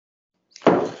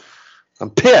I'm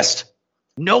pissed.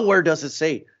 Nowhere does it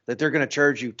say that they're going to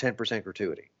charge you 10%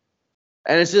 gratuity.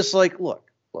 And it's just like, look,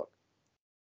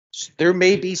 there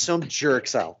may be some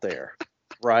jerks out there,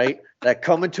 right, that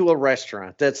come into a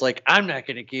restaurant that's like, I'm not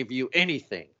going to give you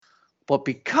anything. But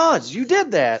because you did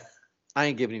that, I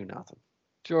ain't giving you nothing.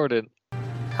 Jordan.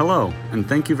 Hello, and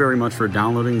thank you very much for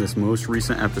downloading this most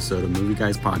recent episode of Movie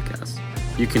Guys Podcast.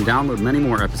 You can download many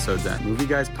more episodes at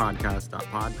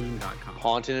movieguyspodcast.podbean.com.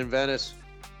 Haunted in Venice.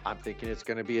 I'm thinking it's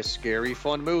going to be a scary,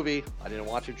 fun movie. I didn't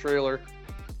watch a trailer.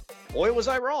 Boy, was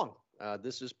I wrong.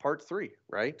 This is part 3,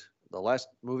 right? The last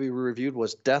movie we reviewed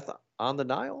was Death on the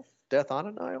Nile? Death on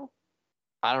a Nile?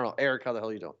 I don't know. Eric, how the hell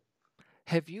are you doing?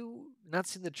 Have you not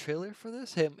seen the trailer for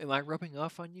this? Am I rubbing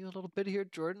off on you a little bit here,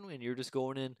 Jordan, and you're just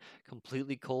going in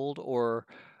completely cold? Or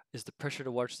is the pressure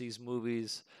to watch these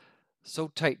movies so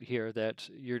tight here that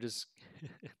you're just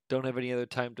don't have any other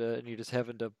time to, and you're just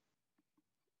having to,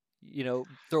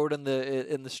 throw it in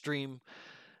the stream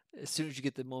as soon as you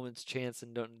get the moment's chance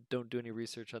and don't do any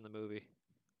research on the movie?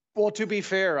 Well, to be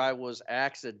fair, I was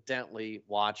accidentally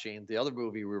watching the other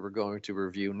movie we were going to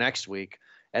review next week.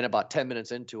 And about 10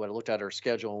 minutes into it, I looked at our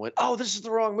schedule and went, oh, this is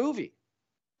the wrong movie.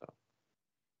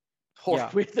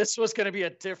 This was going to be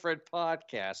a different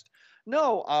podcast.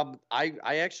 No, I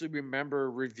actually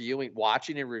remember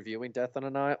watching and reviewing Death on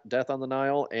the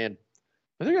Nile. And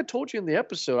I think I told you in the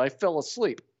episode, I fell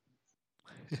asleep.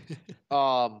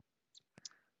 I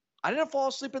didn't fall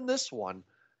asleep in this one.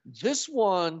 This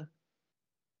one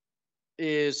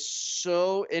is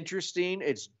so interesting.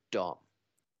 It's dumb.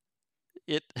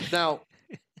 It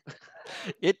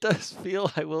does feel,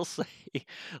 I will say,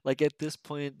 like at this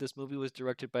point, this movie was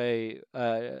directed by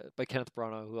Kenneth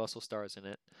Branagh, who also stars in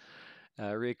it,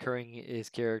 reoccurring his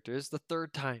character. It's the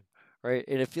third time, right?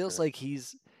 And it feels like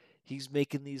he's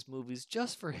making these movies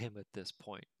just for him at this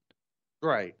point.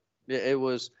 Right. It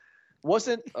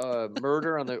wasn't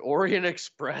Murder on the Orient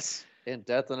Express and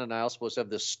Death on the Nile supposed to have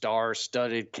this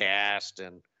star-studded cast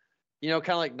and, kind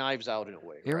of like Knives Out in a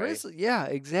way, right? Yeah,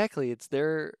 exactly. It's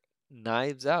their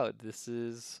Knives Out. But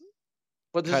this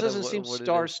doesn't seem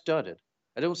star-studded.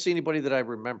 I don't see anybody that I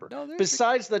remember. No,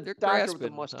 besides the doctor with the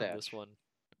mustache. On this one.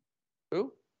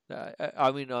 Who?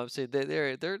 I'm saying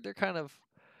they're kind of.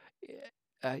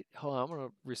 Hold on, I'm gonna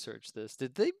research this.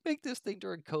 Did they make this thing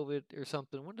during COVID or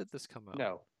something? When did this come out?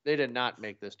 No, they did not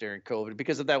make this during COVID,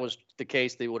 because if that was the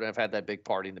case, they wouldn't have had that big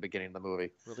party in the beginning of the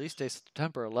movie. Release date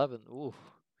September 11th. Ooh,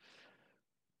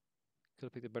 could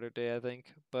have picked a better day, I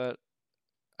think. But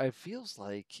it feels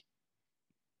like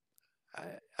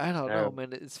I don't know,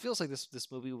 man. It feels like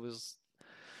this movie was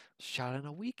shot in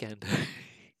a weekend.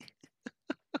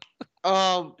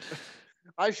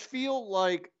 I feel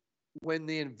like when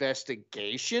the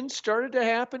investigation started to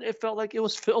happen, it felt like it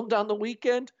was filmed on the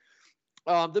weekend.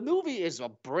 The movie is a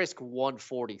brisk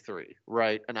 1:43,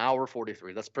 right? An hour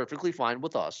 43. That's perfectly fine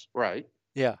with us, right?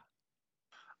 Yeah.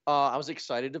 I was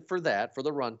excited for that, for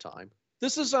the runtime.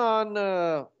 This is on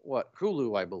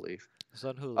Hulu, I believe. It's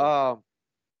on Hulu.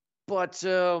 But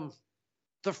the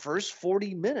first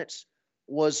 40 minutes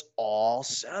was all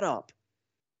set up,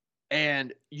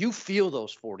 and you feel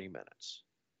those 40 minutes.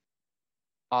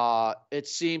 It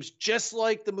seems just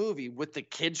like the movie with the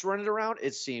kids running around.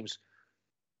 It seems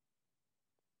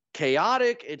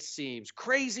chaotic. It seems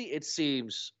crazy. It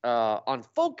seems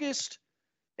unfocused.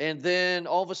 And then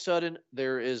all of a sudden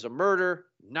there is a murder.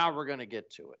 Now we're going to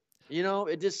get to it.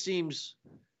 It just seems.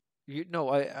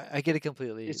 I get it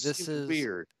completely. This is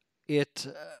weird.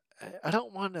 I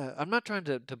don't want to. I'm not trying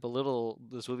to belittle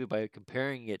this movie by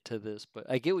comparing it to this, but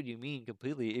I get what you mean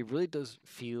completely. It really does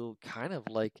feel kind of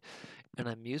like an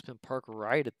amusement park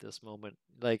ride at this moment.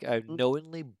 Like I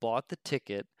knowingly bought the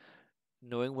ticket,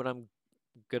 knowing what I'm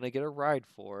gonna get a ride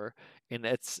for, and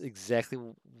that's exactly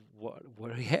what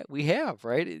we have,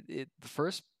 right? The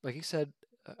first, like you said,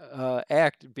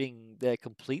 act being that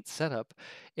complete setup,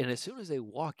 and as soon as they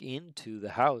walk into the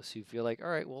house, you feel like,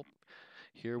 all right, well,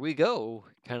 here we go.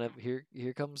 Kind of here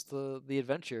comes the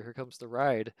adventure. Here comes the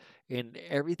ride, and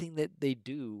everything that they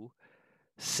do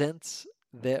since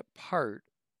that part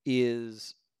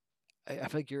is. I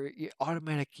feel like you're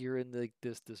automatic. You're in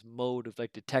this mode of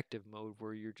like detective mode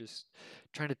where you're just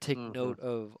trying to take note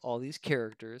of all these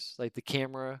characters. Like the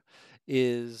camera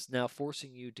is now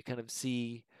forcing you to kind of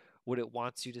see what it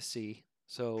wants you to see.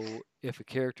 So if a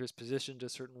character is positioned a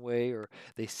certain way or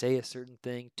they say a certain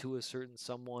thing to a certain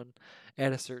someone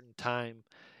at a certain time,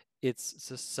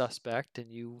 it's a suspect,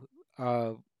 and you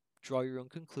draw your own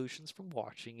conclusions from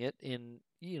watching it. And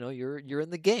you're in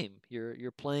the game.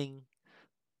 You're playing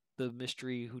the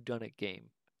mystery whodunit game.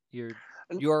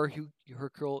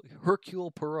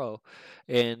 Hercule Poirot,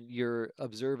 and you're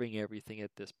observing everything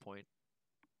at this point.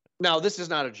 Now, this is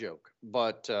not a joke,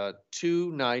 but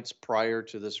 2 nights prior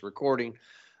to this recording,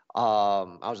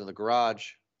 I was in the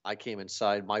garage. I came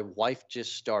inside. My wife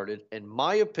just started, in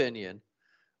my opinion,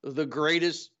 the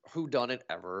greatest whodunit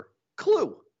ever,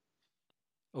 Clue.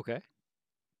 Okay.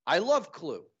 I love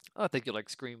Clue. I think you like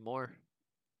Scream more.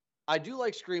 I do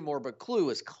like Scream more, but Clue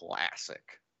is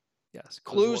classic. Yes,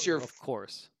 Clue's your, of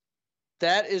course.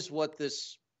 that is what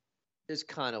this is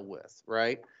kind of with,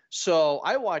 right? So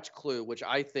I watched Clue, which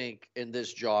I think in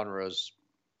this genre is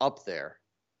up there.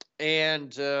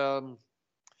 And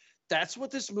that's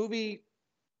what this movie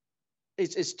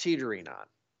is teetering on.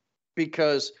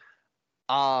 Because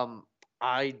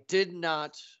I did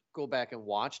not go back and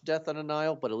watch Death on the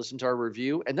Nile, but I listened to our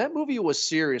review, and that movie was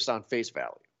serious on face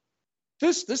value.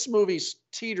 This movie's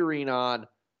teetering on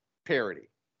parody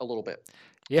a little bit.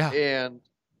 Yeah. And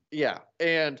yeah,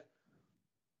 and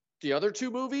the other two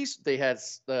movies, they had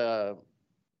the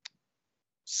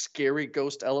scary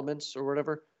ghost elements or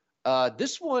whatever.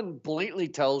 This one blatantly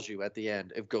tells you at the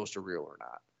end if ghosts are real or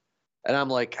not. And I'm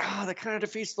like, that kind of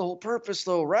defeats the whole purpose,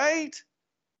 though, right?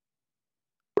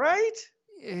 Right?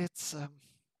 It's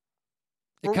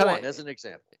For one, as an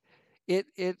example.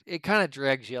 It kind of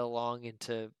drags you along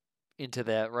into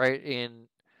that, right? And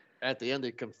at the end,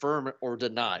 they confirm or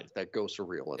deny that ghosts are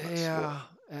real in this. yeah,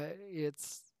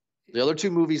 it's the other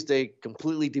two movies, they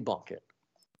completely debunk it.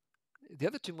 The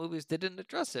other two movies, they didn't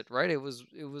address it, right? It was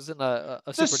in a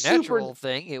supernatural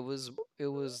thing. It was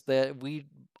that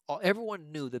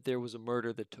everyone knew that there was a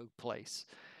murder that took place,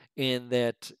 and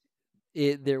that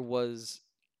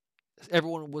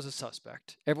everyone was a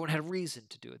suspect. Everyone had a reason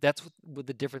to do it. That's what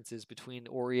the difference is between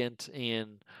Orient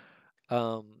and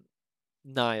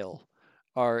Nile,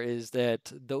 is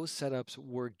that those setups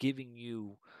were giving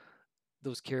you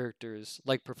those characters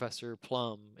like Professor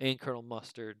Plum and Colonel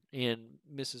Mustard and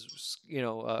Mrs.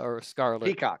 Or Scarlet.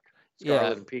 Peacock.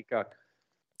 Scarlet and Peacock.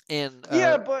 And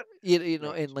but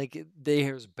and like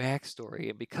there's backstory,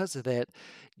 and because of that,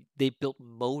 they built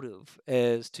motive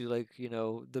as to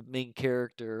the main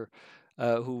character,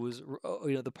 who was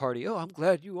the party. Oh, I'm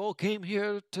glad you all came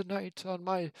here tonight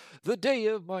on the day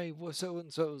of my so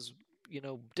and so's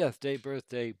death day,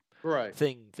 birthday, right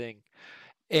thing,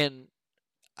 and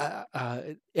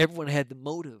everyone had the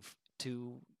motive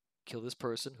to kill this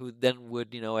person, who then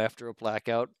would after a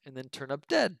blackout and then turn up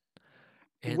dead.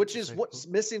 And which is what's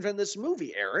missing from this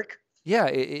movie, Eric. Yeah,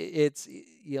 it's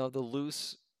the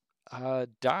loose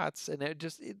dots, and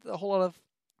a whole lot of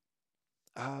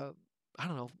I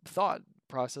don't know, thought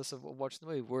process of watching the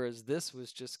movie. Whereas this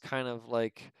was just kind of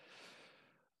like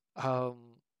a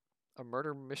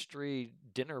murder mystery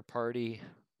dinner party.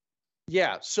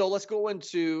 Yeah, so let's go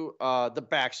into the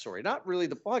backstory. Not really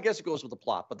I guess it goes with the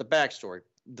plot, but the backstory.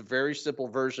 The very simple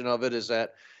version of it is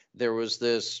that there was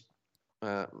this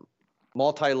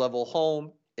multi-level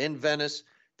home in Venice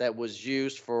that was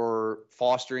used for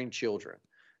fostering children.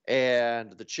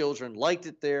 And the children liked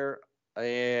it there,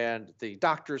 and the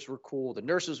doctors were cool, the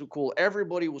nurses were cool,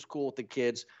 everybody was cool with the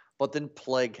kids, but then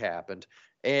plague happened.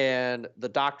 And the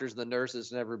doctors, the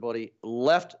nurses, and everybody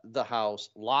left the house,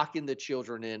 locking the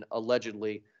children in,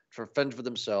 allegedly, to fend for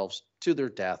themselves to their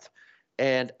death.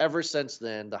 And ever since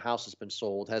then, the house has been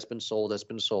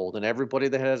sold. And everybody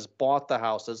that has bought the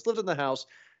house, that's lived in the house,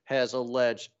 has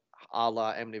alleged, a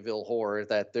la Amityville Horror,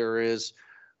 that there is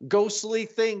ghostly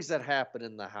things that happen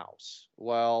in the house.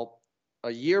 Well, a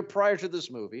year prior to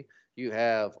this movie, you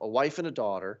have a wife and a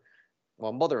daughter,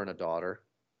 well, mother and a daughter,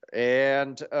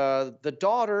 and the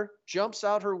daughter jumps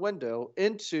out her window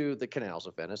into the canals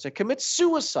of Venice and commits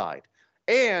suicide.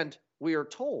 And we are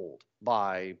told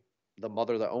by the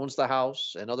mother that owns the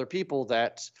house and other people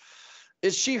that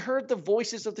she heard the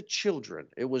voices of the children.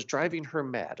 It was driving her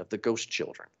mad, of the ghost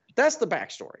children. That's the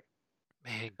backstory.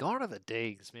 Man, gone are the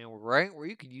days, man, right? Where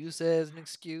you could use that as an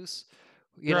excuse.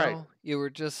 You know, you were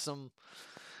just some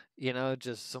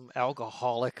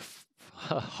alcoholic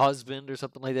husband or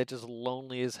something like that, just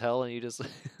lonely as hell, and you just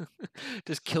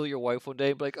just kill your wife one day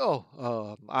and be like,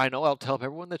 I know, I'll tell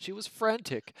everyone that she was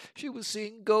frantic. She was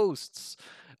seeing ghosts.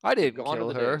 I didn't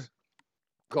kill her.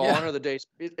 Gone are the days.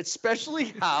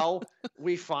 Especially how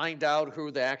we find out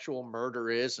who the actual murder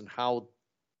is and how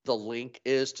the link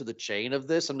is to the chain of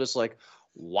this. I'm just like,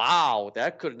 wow,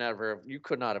 you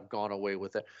could not have gone away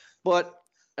with it. But,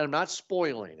 and I'm not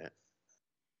spoiling it,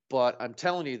 but I'm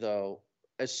telling you though,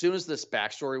 as soon as this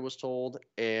backstory was told,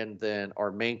 and then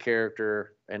our main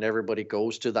character and everybody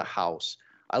goes to the house,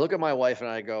 I look at my wife and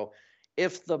I go,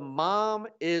 if the mom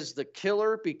is the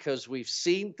killer because we've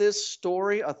seen this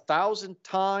story 1,000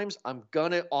 times, I'm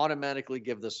going to automatically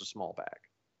give this a small bag.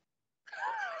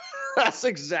 That's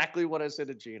exactly what I said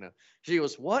to Gina. She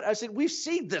goes, what? I said, we've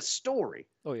seen this story.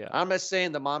 Oh yeah. I'm not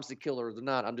saying the mom's the killer or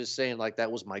not. I'm just saying like that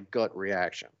was my gut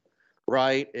reaction,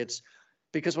 right? It's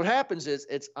because what happens is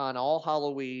it's on all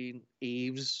Halloween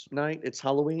Eve's night. It's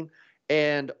Halloween.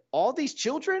 And all these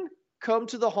children come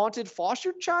to the haunted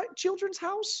foster children's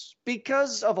house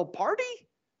because of a party.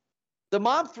 The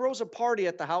mom throws a party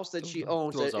at the house that she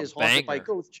owns that is haunted by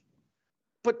ghosts.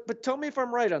 But tell me if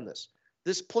I'm right on this.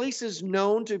 This place is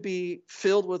known to be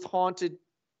filled with haunted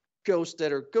ghosts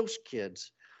that are ghost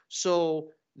kids. So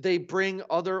they bring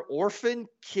other orphan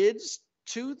kids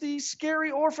to the scary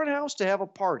orphan house to have a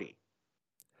party.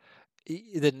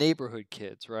 The neighborhood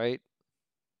kids, right?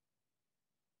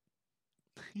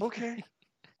 Okay.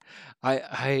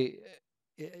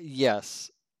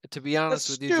 Yes. To be honest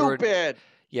That's with you, Jordan. stupid.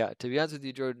 Yeah, to be honest with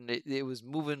you, Jordan, it was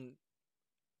moving.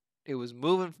 It was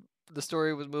moving. The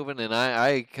story was moving, and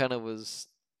I kind of was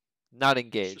not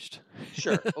engaged.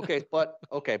 Sure. Okay,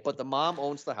 but the mom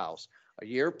owns the house. A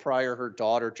year prior, her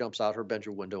daughter jumps out her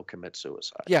bedroom window, commits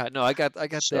suicide. Yeah, no, I got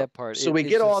that part. So we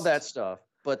get all that stuff,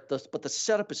 but the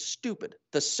setup is stupid.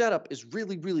 The setup is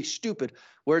really, really stupid.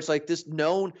 Where it's like this is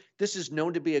known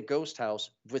to be a ghost house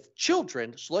with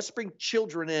children. So let's bring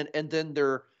children in, and then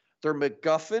their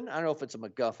MacGuffin. I don't know if it's a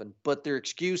MacGuffin, but their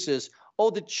excuse is, oh,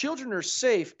 the children are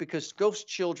safe because ghost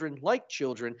children like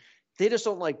children. They just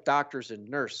don't like doctors and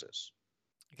nurses.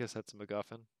 I guess that's a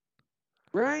MacGuffin.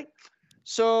 Right?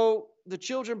 So the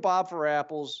children bob for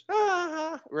apples.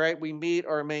 Right? We meet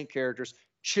our main characters.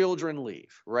 Children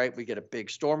leave. Right? We get a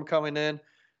big storm coming in.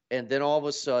 And then all of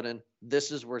a sudden,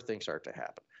 this is where things start to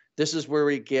happen. This is where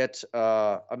we get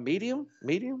a medium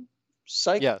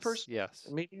psychic person. Yes.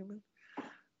 A medium.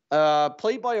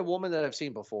 Played by a woman that I've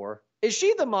seen before. Is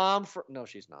she the mom? No,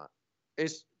 she's not.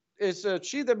 Is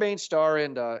she the main star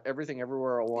in Everything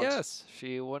Everywhere at Once? Yes,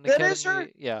 she won That Academy. is her?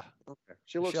 Yeah. Okay.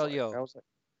 She looks Michelle like. Yeoh.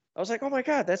 I was like, oh my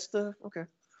God, that's the okay.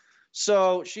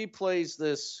 So she plays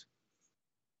this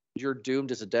 "you're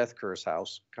doomed as a death curse"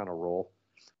 house kind of role,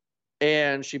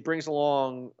 and she brings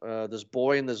along this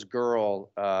boy and this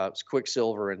girl. It's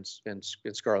Quicksilver and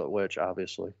Scarlet Witch,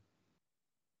 obviously.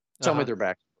 Tell me their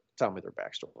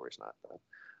backstories, not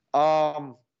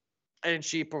that. And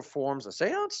she performs a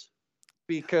seance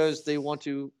because they want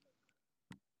to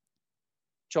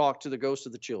talk to the ghost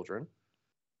of the children.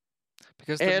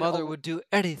 Because the mother would do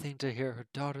anything to hear her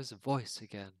daughter's voice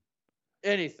again.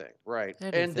 Anything, right?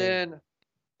 Anything. And then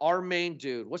our main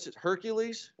dude, what's it?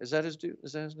 Hercules? Is that his dude?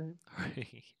 Is that his name?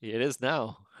 It is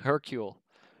now Hercule.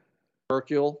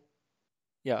 Hercule.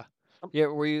 Yeah. Yeah.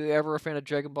 Were you ever a fan of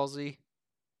Dragon Ball Z?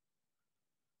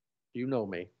 You know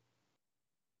me.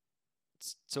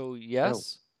 So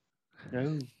yes.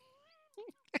 No.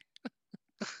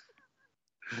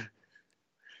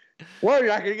 Well, you're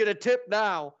not gonna get a tip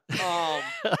now.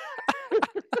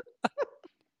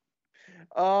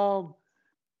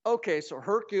 Okay, so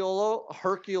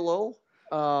Hercule.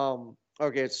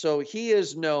 Okay, so he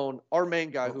is known. Our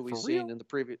main guy, who we've seen in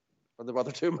the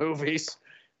other two movies,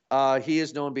 he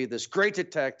is known to be this great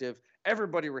detective.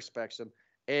 Everybody respects him,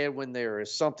 and when there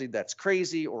is something that's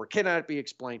crazy or cannot be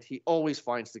explained, he always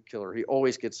finds the killer. He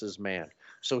always gets his man.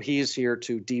 So he is here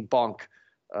to debunk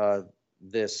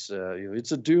this.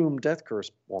 It's a doomed death curse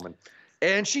woman,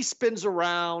 and she spins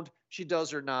around. She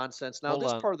does her nonsense. Now,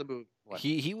 this part of the movie. What?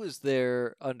 He was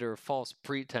there under false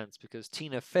pretense because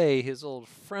Tina Fey, his old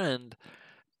friend,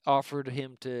 offered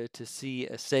him to see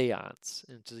a seance.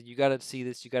 And so you got to see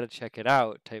this, you got to check it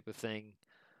out type of thing.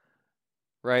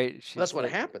 Right? That's what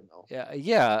happened, though.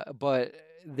 Yeah, but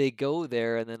they go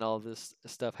there and then all this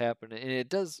stuff happened. And it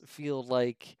does feel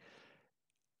like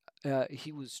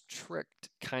he was tricked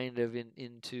kind of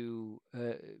into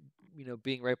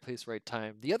being right place, right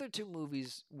time. The other two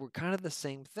movies were kind of the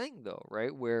same thing, though,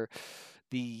 right? Where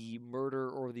the murder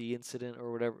or the incident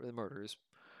or whatever, the murders,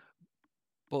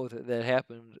 both that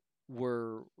happened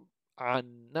were on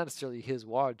not necessarily his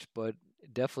watch, but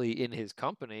definitely in his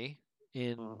company,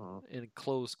 in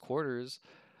close quarters.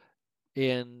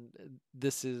 And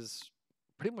this is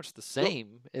pretty much the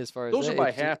same as far as those are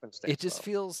by happenstance. It just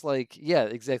feels like, yeah,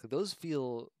 exactly. Those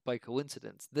feel by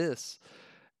coincidence. This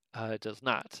does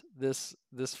not. This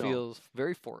feels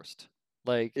very forced.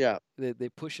 Like they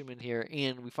push him in here,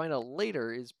 and we find out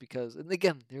later is because, and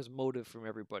again, there's motive from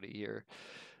everybody here.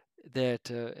 That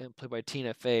and played by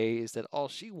Tina Fey is that all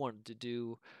she wanted to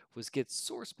do was get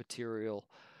source material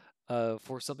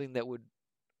for something that would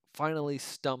finally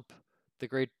stump the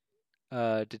great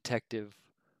detective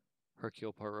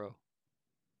Hercule Poirot.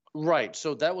 Right.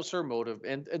 So that was her motive.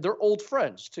 And they're old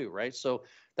friends too, right? So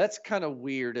that's kind of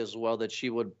weird as well that she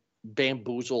would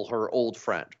bamboozle her old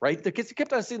friend, right? The kids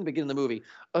kept on saying in the beginning of the movie,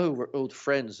 oh, we're old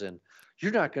friends and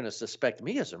you're not going to suspect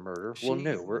me as a murderer. Well, She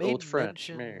no, we're made old friends.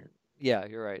 mention, yeah,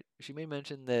 you're right. She made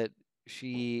mention that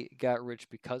she got rich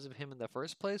because of him in the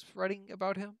first place, writing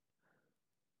about him.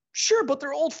 Sure, but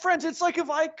they're old friends. It's like if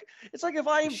I Is she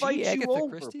invite you Agatha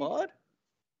over, Christie? bud.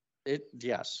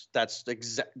 Yes, that's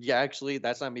exact. Yeah, actually,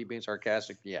 that's not me being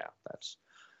sarcastic. Yeah,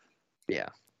 yeah.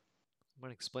 I'm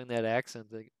gonna explain that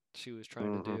accent that she was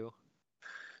trying to hmm do.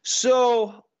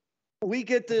 So we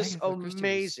get But this Agatha Christie was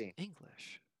amazing.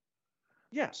 English.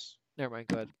 Yes, Never mind.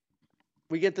 Go ahead.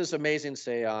 we get this amazing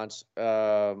seance.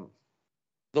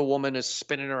 The woman is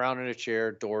spinning around in a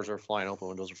chair. Doors are flying open.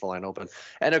 Windows are flying open.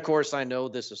 And of course, I know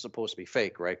this is supposed to be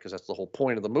fake, right? Because that's the whole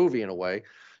point of the movie in a way.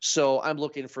 So I'm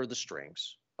looking for the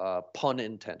strings, pun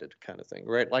intended, kind of thing,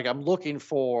 right? Like I'm looking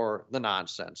for the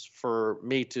nonsense for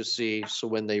me to see. So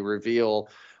when they reveal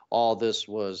all this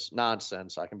was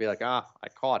nonsense, I can be like, ah, I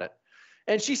caught it.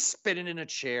 And she's spinning in a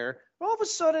chair. All of a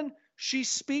sudden, she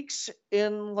speaks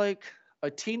in like a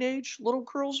teenage little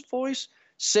girl's voice,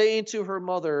 saying to her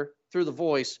mother through the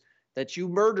voice that you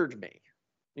murdered me.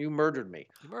 You murdered me.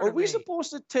 You Are murdered we me.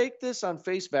 supposed to take this on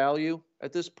face value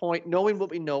at this point, knowing what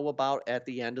we know about at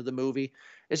the end of the movie?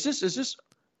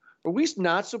 Are we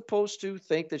not supposed to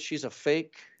think that she's a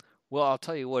fake? Well, I'll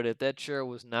tell you what. If that chair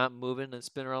was not moving and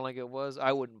spinning around like it was,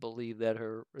 I wouldn't believe that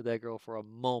girl for a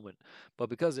moment. But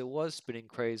because it was spinning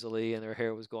crazily and her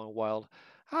hair was going wild,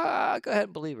 go ahead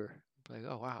and believe her. Like,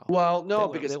 oh wow, Well, they no,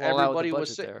 went because they went all out with the everybody was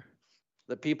budget sick. there.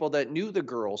 The people that knew the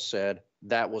girl said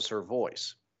that was her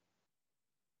voice.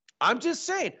 I'm just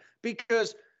saying,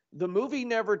 because the movie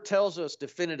never tells us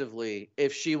definitively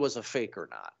if she was a fake or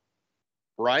not,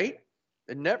 right?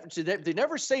 They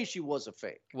never say she was a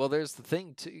fake. Well, there's the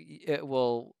thing too.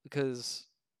 Well, because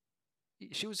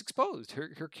she was exposed.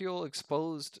 Hercule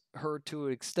exposed her to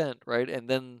an extent, right? And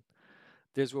then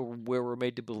there's where we're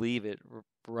made to believe it,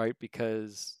 right?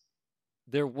 Because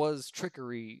there was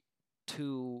trickery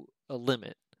to a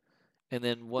limit, and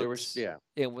then There was, once yeah,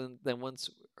 once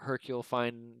Hercule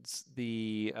finds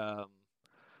the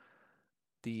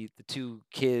two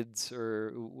kids,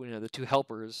 or the two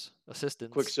helpers,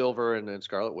 assistants. Quicksilver and then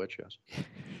Scarlet Witch, yes.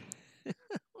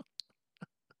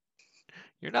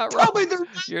 You're not Tell me wrong. they're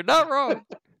You're not wrong.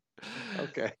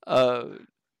 okay.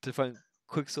 To find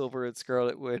Quicksilver and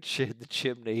Scarlet Witch in the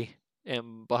chimney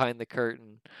and behind the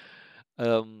curtain.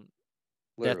 Um,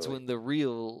 that's Literally. when the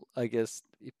real, I guess,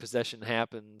 possession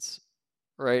happens,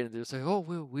 right? And they're saying, "Oh,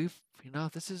 we've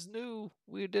this is new.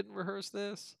 We didn't rehearse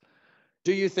this."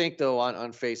 Do you think, though,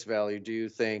 on face value, do you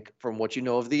think, from what you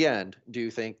know of the end, do you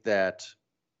think that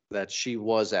she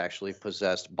was actually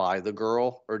possessed by the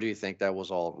girl, or do you think that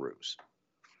was all ruse?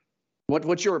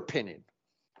 What's your opinion?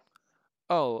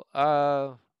 Oh,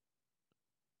 I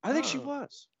think she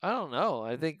was. I don't know.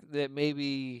 I think that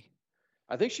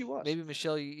I think she was. maybe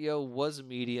Michelle Yeoh was a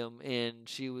medium, and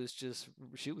she was just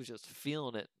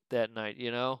feeling it that night,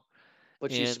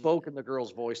 But she and spoke in the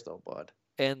girl's voice, though, bud.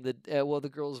 the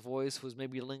girl's voice was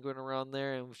maybe lingering around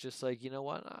there, and was just like, you know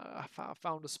what, I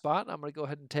found a spot. I'm gonna go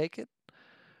ahead and take it.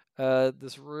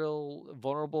 This real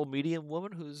vulnerable medium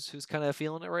woman who's kind of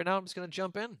feeling it right now. I'm just gonna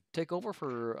jump in, take over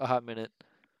for a hot minute,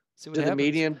 see what Did the happens.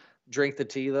 medium drink the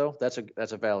tea, though? That's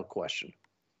a valid question.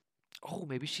 Oh,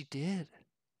 maybe she did.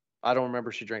 I don't remember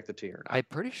if she drank the tea or not. I'm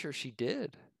pretty sure she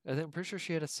did. I'm pretty sure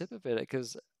she had a sip of it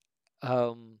because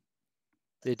um,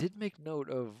 they did make note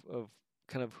of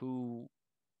kind of who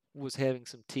was having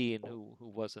some tea and who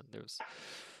wasn't. There was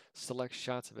select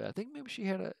shots of it. I think maybe she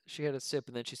had a sip,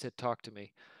 and then she said, "Talk to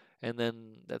me," and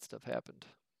then that stuff happened.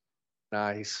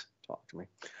 Nice. Talk to me.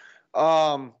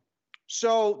 Um,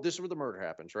 so this is where the murder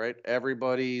happens, right?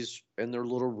 Everybody's in their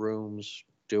little rooms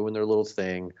doing their little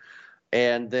thing.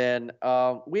 And then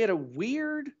we had a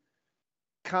weird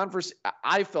conversation.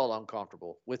 I felt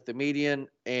uncomfortable with the median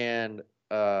and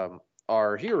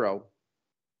our hero,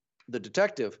 the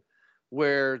detective,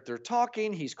 where they're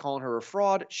talking. He's calling her a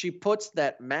fraud. She puts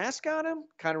that mask on him.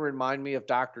 Kind of remind me of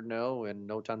Dr. No in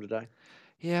No Time to Die.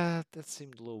 Yeah, that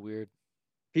seemed a little weird.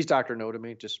 He's Dr. No to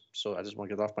me, I just want to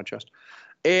get it off my chest.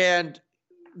 And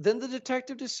then the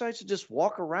detective decides to just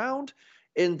walk around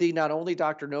in the not only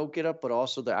Dr. No get up, but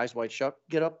also the Eyes Wide Shut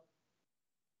get up.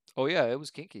 Oh yeah, it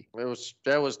was kinky.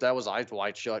 That was Eyes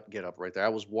Wide Shut get up right there. I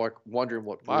was wondering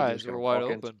what My he was eyes going were to wide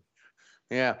walk open. into.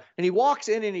 Yeah, and he walks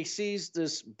in and he sees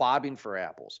this bobbing for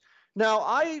apples. Now,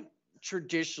 I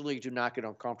traditionally do not get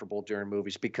uncomfortable during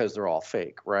movies because they're all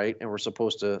fake, right? And we're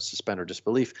supposed to suspend our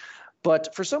disbelief.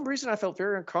 But for some reason, I felt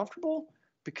very uncomfortable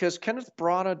because Kenneth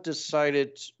Branagh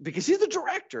decided, because he's the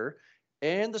director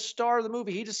and the star of the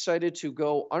movie, he decided to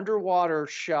go underwater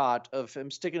shot of him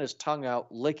sticking his tongue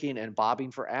out, licking and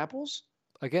bobbing for apples.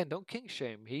 Again, don't kink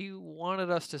shame. He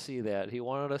wanted us to see that. He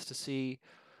wanted us to see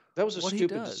That was a what he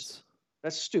stupid. does.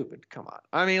 That's stupid. Come on.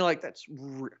 I mean, like that's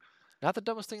Not the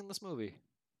dumbest thing in this movie.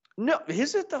 no.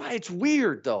 Is it though? It's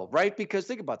weird though, right? Because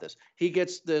think about this. He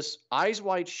gets this eyes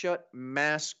wide shut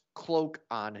mask cloak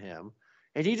on him,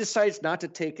 and he decides not to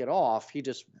take it off. He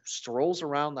just strolls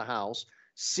around the house,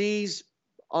 sees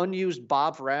unused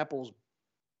Bob for Apples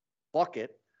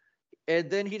bucket, and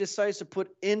then he decides to put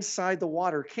inside the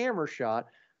water camera shot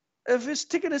of his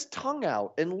sticking his tongue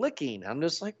out and licking. I'm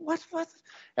just like, what?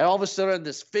 And all of a sudden,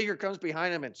 this figure comes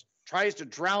behind him and tries to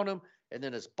drown him. And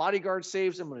then his bodyguard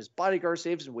saves him. When his bodyguard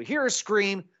saves him, we hear a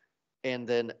scream. And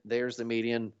then there's the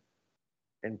median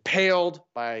impaled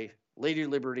by Lady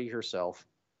Liberty herself.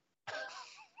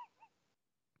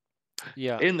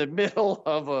 Yeah. In the middle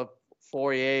of a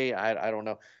foyer. I don't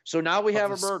know. So now we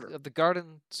have a murder. Of the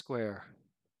Garden Square.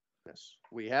 Yes,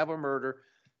 we have a murder.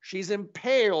 She's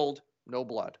impaled. No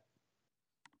blood.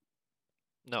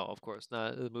 No, of course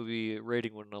not. The movie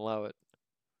rating wouldn't allow it.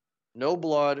 No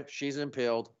blood. She's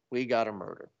impaled. We got a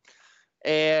murder.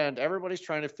 And everybody's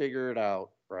trying to figure it out,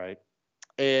 right?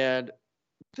 And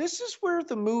this is where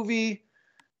the movie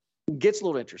gets a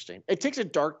little interesting. It takes a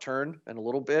dark turn in a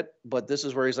little bit, but this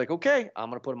is where he's like, okay, I'm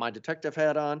going to put my detective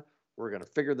hat on. We're going to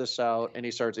figure this out. And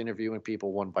he starts interviewing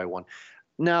people one by one.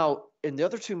 Now, in the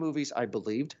other two movies, I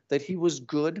believed that he was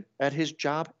good at his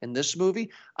job. In this movie,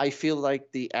 I feel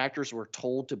like the actors were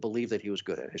told to believe that he was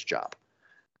good at his job.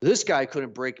 This guy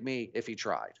couldn't break me if he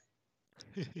tried.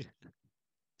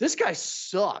 This guy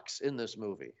sucks in this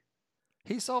movie.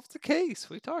 He solved the case.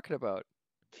 What are you talking about?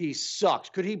 He sucks.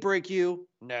 Could he break you?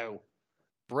 No.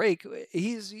 Break.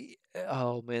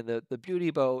 Oh man, the beauty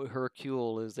about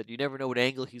Hercule is that you never know what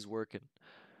angle he's working,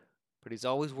 but he's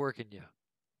always working you.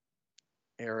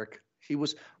 Eric, he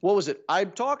was. What was it?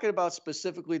 I'm talking about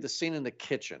specifically the scene in the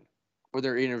kitchen where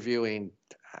they're interviewing.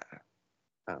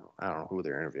 I don't know who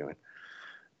they're interviewing,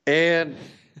 and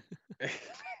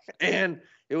and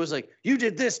it was like, you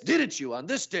did this, didn't you, on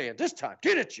this day at this time?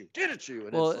 Didn't you? Didn't you?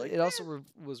 And well, it's like, it also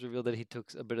was revealed that he took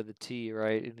a bit of the tea,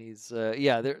 right? And he's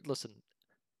Listen,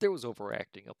 there was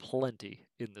overacting aplenty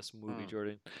in this movie,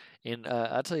 Jordan. And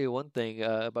I'll tell you one thing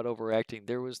about overacting.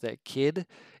 There was that kid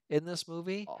in this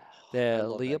movie, that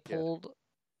Leopold.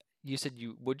 You said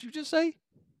what'd you just say?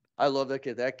 I love that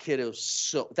kid. That kid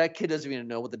doesn't even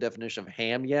know what the definition of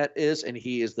ham yet is, and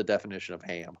he is the definition of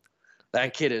ham.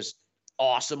 That kid is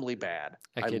awesomely bad.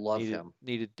 I love him.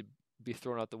 Needed to be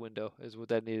thrown out the window is what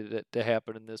that needed to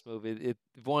happen in this movie. It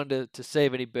wanted to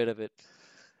save any bit of it.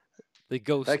 The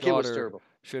ghost daughter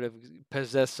should have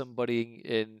possessed somebody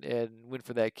and went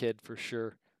for that kid for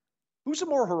sure. Who's a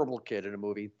more horrible kid in a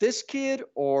movie? This kid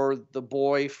or the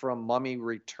boy from Mummy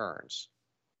Returns?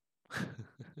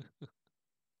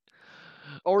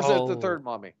 Or is that the third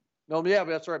Mummy? No, yeah,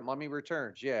 but that's right. Mummy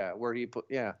Returns. Yeah, where he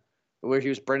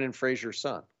was Brendan Fraser's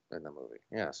son in the movie.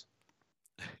 Yes.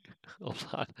 Hold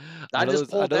on. I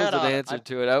just pulled that out. An answer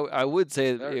to it. I would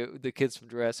say the kids from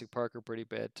Jurassic Park are pretty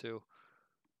bad too.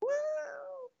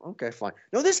 Well, okay, fine.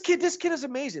 No, this kid is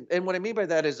amazing. And what I mean by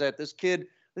that is that this kid,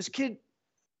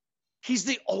 he's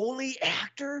the only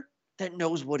actor that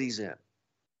knows what he's in.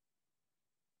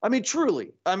 I mean,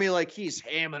 truly. I mean, like, he's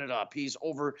hamming it up. He's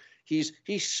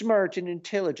smart and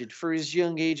intelligent for his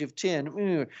young age of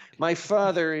 10. My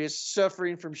father is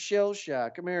suffering from shell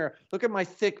shock. Come here. Look at my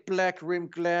thick black rimmed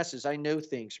glasses. I know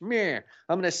things. I'm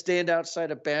going to stand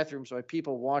outside a bathroom so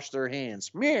people wash their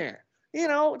hands.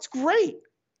 It's great.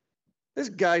 This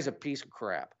guy's a piece of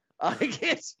crap. I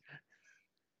guess.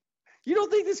 You don't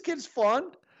think this kid's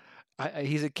fun?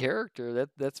 He's a character,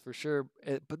 that's for sure.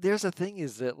 But there's the thing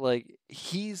is that like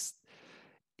he's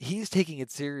taking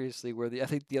it seriously, where I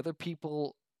think the other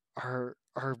people are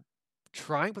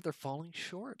trying, but they're falling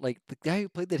short. Like the guy who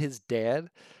played his dad,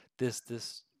 this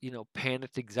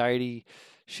panicked, anxiety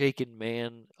shaken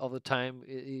man all the time,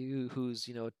 who's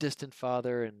a distant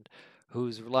father and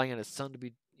who's relying on his son to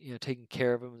be taking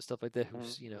care of him and stuff like that.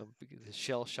 Who's his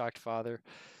shell shocked father.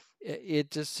 It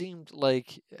just seemed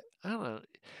like, I don't know.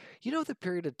 The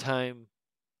period of time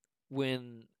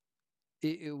when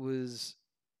it was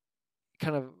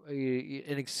kind of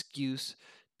an excuse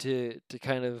to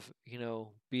kind of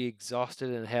be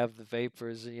exhausted and have the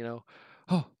vapors,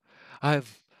 oh, I'm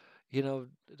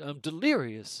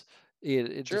delirious.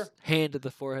 It Sure. just hand to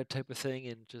the forehead type of thing,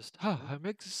 and just I'm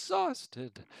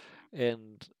exhausted,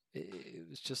 and it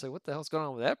was just like, what the hell's going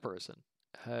on with that person,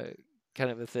 kind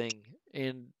of a thing.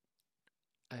 And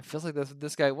I feel like that's what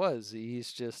this guy was.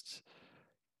 He's just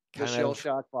The kind shell of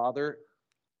shock father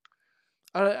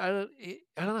I don't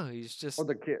know. He's or just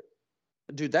the kid.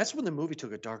 Dude, that's when the movie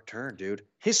took a dark turn, dude.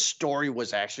 His story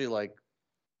was actually like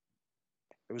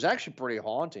it was actually pretty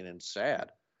haunting and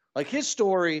sad. Like his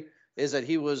story is that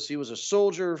he was a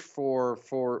soldier for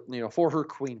for her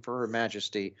queen, for her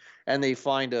majesty, and they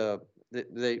find a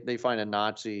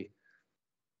Nazi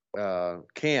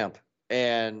camp,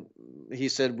 and he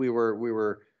said we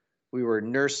were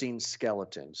nursing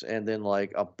skeletons, and then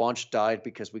like a bunch died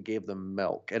because we gave them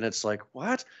milk, and it's like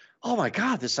what? Oh my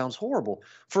god, this sounds horrible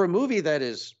for a movie that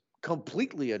is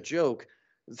completely a joke.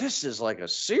 This is like a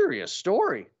serious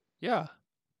story. yeah.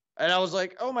 And I was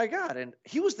like, oh my god! And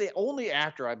he was the only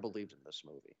actor I believed in this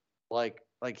movie. Like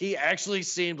he actually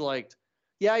seemed like,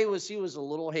 yeah, he was a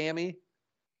little hammy,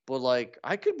 but like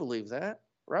I could believe that,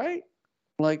 right?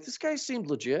 Like this guy seemed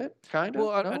legit, kind Well,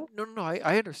 of. No, no.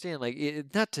 I understand. Like,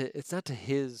 not to it's not to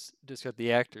his discredit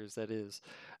the actors. That is,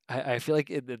 I feel like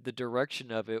the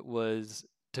direction of it was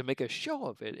to make a show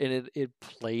of it, and it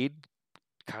played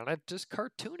kind of just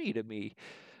cartoony to me.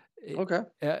 It, okay.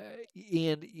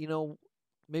 and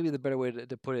maybe the better way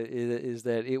to put it is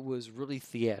that it was really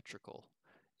theatrical.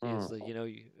 Is Mm,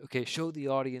 that okay, show the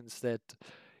audience that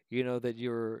that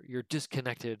you're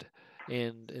disconnected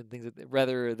and things like that,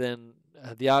 rather than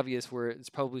the obvious where it's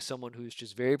probably someone who's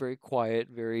just very very quiet,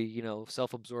 very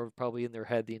self-absorbed, probably in their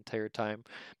head the entire time,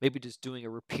 maybe just doing a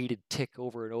repeated tick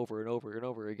over and over and over and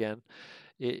over again,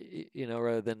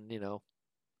 rather than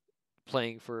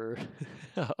playing for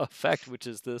effect, which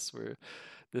is this where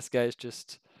this guy's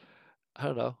just, I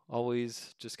don't know,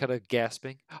 always just kind of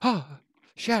gasping. Ah,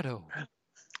 shadow.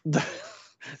 the,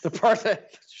 the part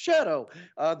that Shadow,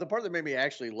 the part that made me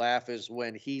actually laugh is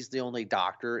when he's the only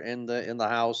doctor in the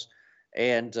house,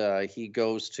 and he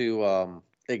goes to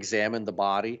examine the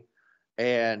body,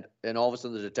 and all of a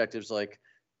sudden the detective's like,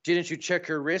 "Didn't you check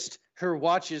her wrist? Her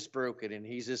watch is broken." And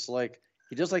he's just like,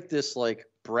 he does like this like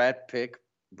Brad Pitt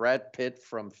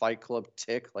from Fight Club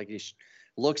tick, like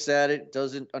looks at it,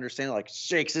 doesn't understand, like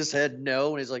shakes his head no,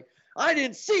 and he's like, "I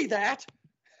didn't see that."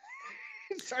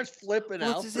 He starts flipping Well,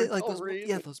 it's out just for like no yeah,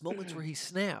 reason. those moments where he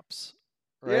snaps,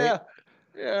 right? Yeah,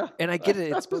 yeah. And I get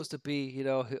it. It's supposed to be,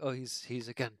 oh, he's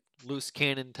again loose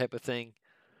cannon type of thing.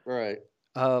 Right.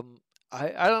 Um,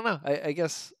 I don't know. I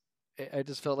guess I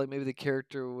just felt like maybe the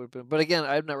character would have been, but again,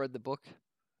 I've not read the book,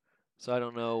 so I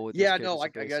don't know what these Yeah, no, characters are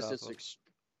I based guess off it's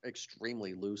of.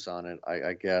 extremely loose on it,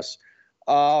 I guess.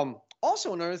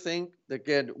 Also, another thing,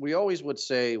 again, we always would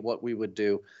say what we would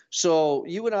do. So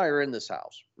you and I are in this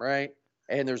house, right?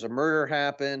 And there's a murder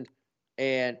happened,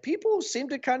 and people seem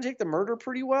to kind of take the murder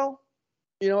pretty well.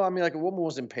 I mean, like a woman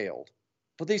was impaled,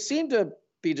 but they seem to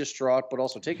be distraught, but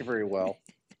also take it very well.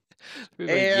 We're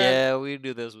like, And yeah, we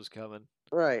knew this was coming.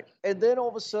 right. And then all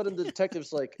of a sudden the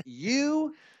detective's like,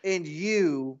 you and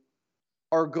you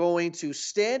are going to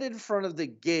stand in front of the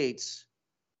gates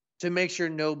to make sure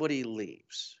nobody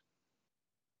leaves.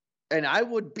 And I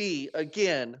would be,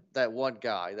 again, that one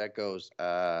guy that goes,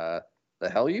 the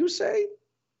hell you say?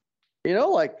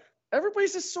 Like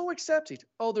everybody's just so accepting.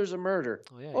 Oh, there's a murder.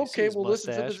 Oh yeah, you see Okay, his well,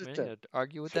 listen to the mustache, man. You detective. gotta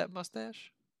argue with that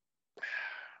mustache.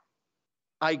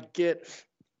 I get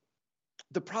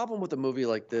the problem with a movie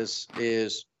like this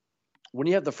is when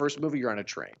you have the first movie, you're on a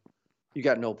train. You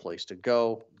got no place to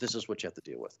go. This is what you have to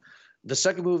deal with. The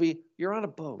second movie, you're on a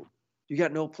boat. You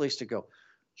got no place to go.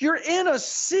 You're in a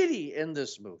city in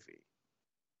this movie.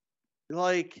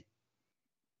 Like,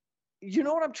 you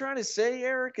know what I'm trying to say,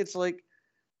 Eric? It's like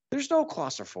there's no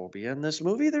claustrophobia in this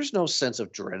movie. There's no sense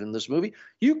of dread in this movie.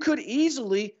 You could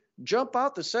easily jump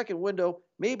out the second window,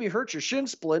 maybe hurt your shin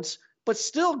splints, but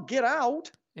still get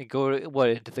out. And go to what,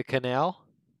 into the canal?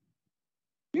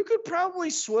 You could probably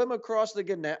swim across the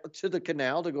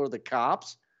canal to go to the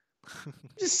cops.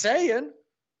 Just saying.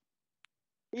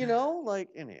 Like,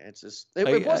 and it's just,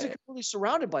 it wasn't completely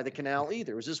surrounded by the canal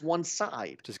either. It was just one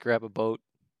side. Just grab a boat.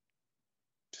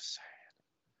 Just saying.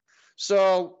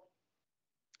 So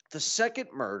the second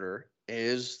murder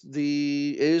is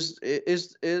the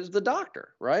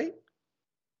doctor, right?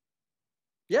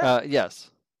 Yeah. Yes.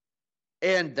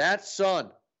 And that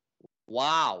son,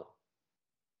 wow.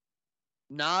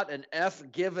 Not an F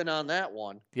given on that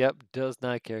one. Yep, does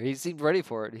not care. He seemed ready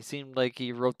for it. He seemed like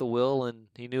he wrote the will and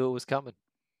he knew it was coming.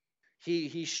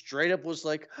 He straight up was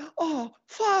like, "Oh,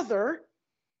 father."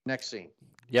 Next scene.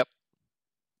 Yep.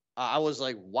 I was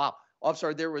like, "Wow." Oh, I'm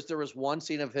sorry. There was one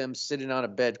scene of him sitting on a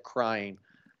bed crying,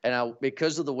 and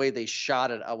because of the way they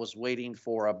shot it, I was waiting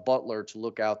for a butler to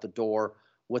look out the door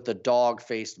with a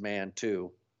dog-faced man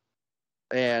too,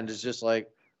 and it's just like,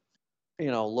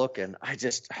 looking.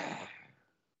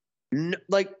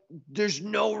 Like, there's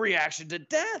no reaction to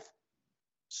death.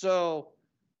 So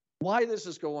why this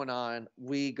is going on,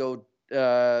 we go.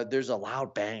 There's a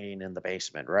loud banging in the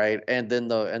basement, right? And then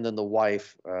the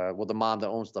wife, the mom that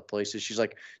owns the place, she's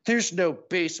like, "There's no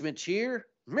basement here."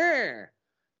 Meh.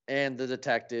 And the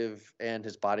detective and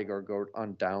his bodyguard go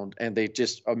on down, and they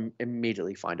just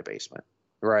immediately find a basement,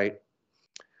 right?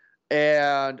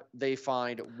 And they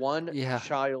find one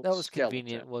child that was skeleton.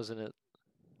 Convenient, wasn't it?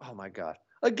 Oh my god!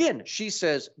 Again, she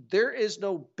says there is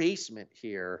no basement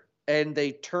here, and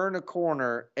they turn a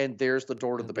corner, and there's the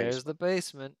door to the basement. There's the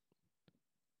basement.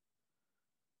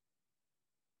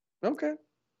 Okay,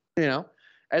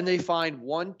 and they find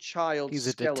one child. He's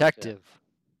a skeleton. detective,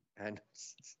 And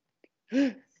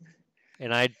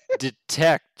and I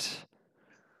detect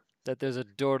that there's a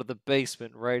door to the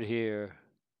basement right here.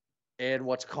 And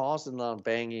what's causing the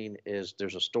banging is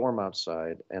there's a storm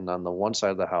outside, and on the one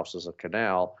side of the house is a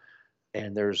canal,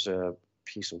 and there's a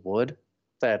piece of wood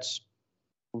that's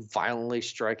violently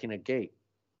striking a gate.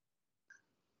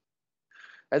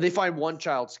 And they find one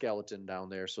child skeleton down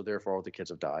there, so therefore all the kids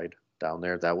have died down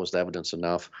there. That was evidence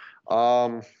enough.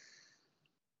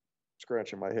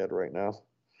 Scratching my head right now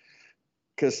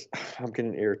because I'm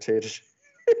getting irritated.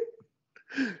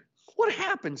 What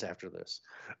happens after this?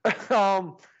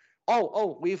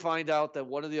 We find out that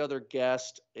one of the other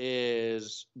guests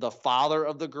is the father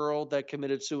of the girl that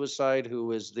committed suicide,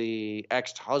 who is the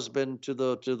ex-husband to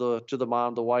the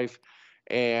mom, the wife,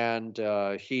 and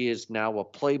he is now a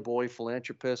playboy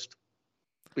philanthropist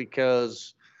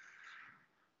because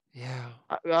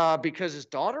his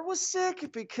daughter was sick,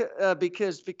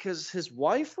 because his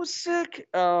wife was sick.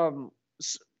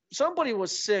 Somebody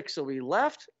was sick, so he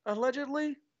left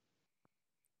allegedly.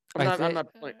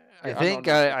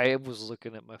 I was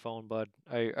looking at my phone, bud.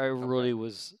 I really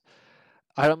was.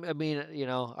 I mean,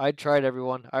 I tried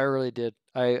everyone. I really did.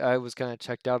 I was kind of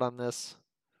checked out on this.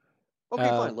 Okay,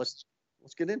 fine. Let's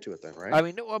get into it then, right? I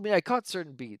mean, I caught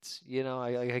certain beats.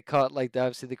 I caught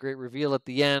obviously the great reveal at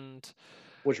the end,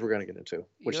 which we're gonna get into,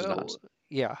 which is nonsense.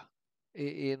 Yeah,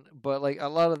 but a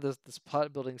lot of this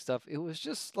plot building stuff, it was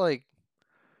just they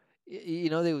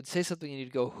would say something and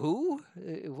you'd go, "Who?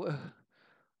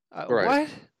 Right.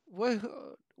 What?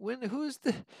 When? Who's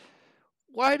the?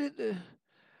 Why did?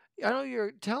 I know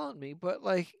you're telling me, but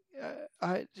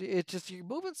it just you're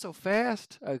moving so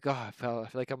fast. Oh God, I feel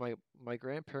like I'm my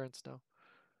grandparents now.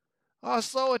 Oh,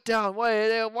 slow it down.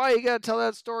 Why you gotta tell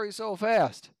that story so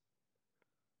fast?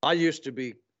 I used to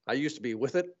be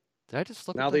with it. Did I just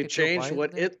look? Now they changed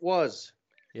what it was.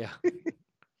 Yeah.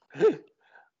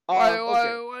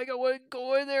 Why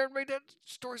go in there and make that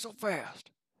story so fast?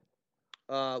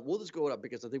 We'll just go it up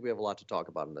because I think we have a lot to talk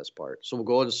about in this part. So we'll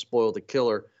go ahead and spoil the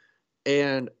killer.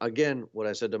 And again, what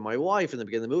I said to my wife in the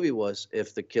beginning of the movie was,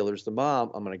 if the killer's the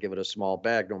mom, I'm going to give it a small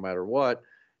bag no matter what.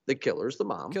 The killer's the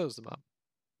mom. Killer's the mom.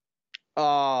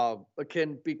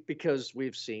 Because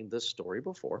we've seen this story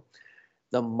before.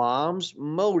 The mom's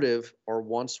motive, or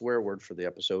one swear word for the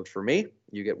episode for me,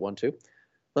 you get one too.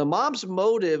 The mom's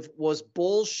motive was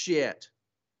bullshit.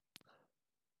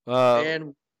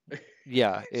 And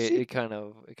yeah, it kind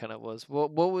of was. Well,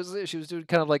 what was it? She was doing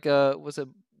kind of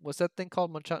what's that thing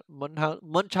called?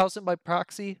 Munchausen by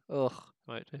proxy? Ugh,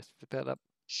 I just pick that up.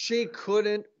 She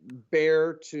couldn't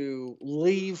bear to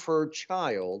leave her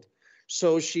child,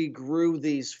 so she grew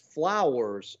these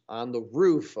flowers on the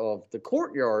roof of the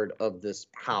courtyard of this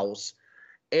house.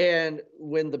 And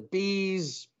when the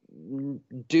bees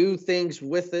do things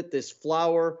with it, this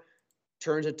flower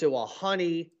turns into a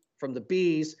honey from the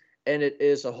bees, and it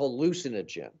is a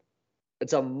hallucinogen.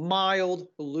 It's a mild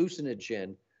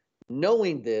hallucinogen.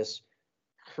 Knowing this,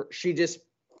 she just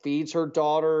feeds her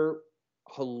daughter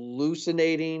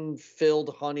hallucinating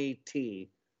filled honey tea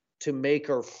to make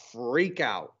her freak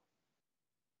out.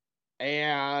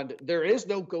 And there is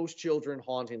no ghost children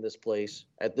haunting this place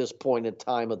at this point in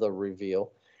time of the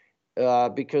reveal,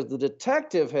 because the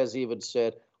detective has even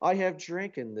said, I have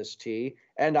drinking this tea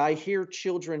and I hear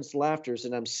children's laughters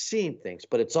and I'm seeing things,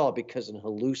 but it's all because of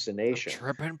hallucination. I'm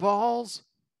tripping balls.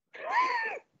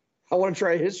 I want to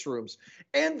try his shrooms.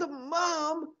 And the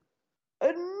mom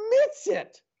admits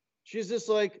it. She's just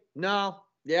like, no,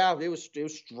 yeah, it was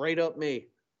straight up me.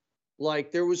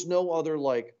 There was no other,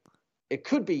 it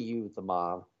could be you, the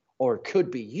mom, or it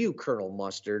could be you, Colonel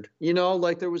Mustard.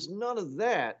 There was none of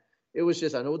that. It was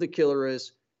just, I know what the killer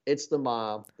is. It's the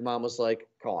mom. The mom was like,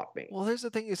 caught me. Well, here's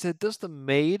the thing. You said, does the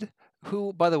maid,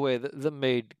 who, by the way, the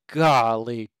maid,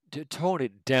 golly, tone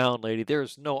it down, lady.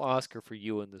 There's no Oscar for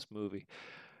you in this movie.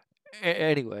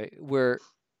 Anyway, where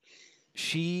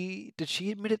did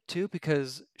she admit it too?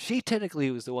 Because she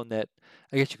technically was the one that,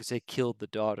 I guess you could say, killed the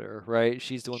daughter, right?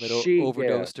 She's the one that Yeah,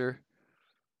 overdosed her.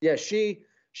 yeah, she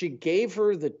gave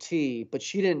her the tea, but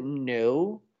she didn't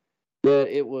know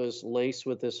that it was laced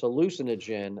with this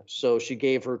hallucinogen, so she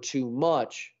gave her too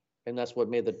much, and that's what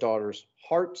made the daughter's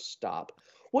heart stop.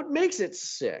 What makes it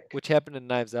sick? Which happened in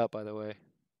Knives Out, by the way.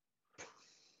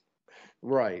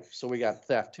 Right. So we got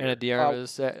theft Anna here. de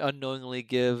Armas unknowingly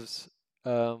gives,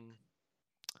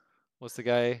 what's the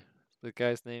guy? The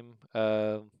guy's name?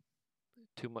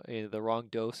 Too much, the wrong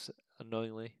dose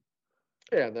unknowingly,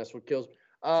 Yeah, that's what kills.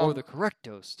 or the correct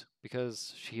dose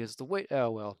because she is the weight.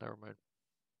 Oh well, never mind.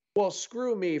 Well,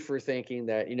 screw me for thinking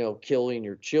that, killing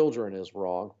your children is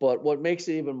wrong. But what makes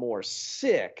it even more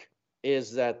sick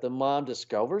is that the mom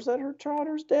discovers that her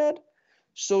daughter's dead.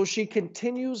 So she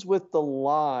continues with the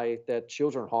lie that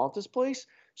children haunt this place.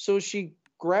 So she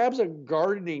grabs a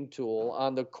gardening tool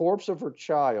on the corpse of her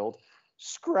child,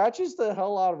 scratches the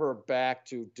hell out of her back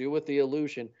to do with the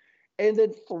illusion, and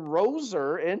then throws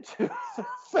her into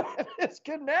the Venice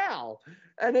Canal.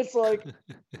 And it's like,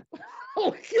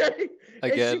 okay.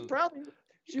 Again, And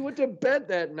she went to bed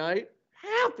that night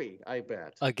happy, I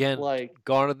bet. again, Like,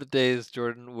 gone are the days,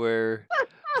 Jordan, where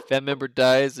a family member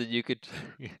dies and you could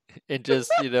and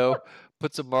just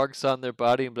put some marks on their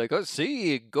body and be like, oh,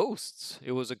 see, ghosts.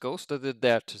 It was a ghost that did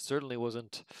that. It certainly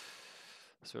wasn't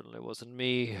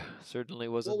me. Certainly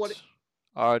well, wasn't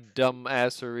our dumb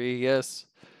assery. Yes.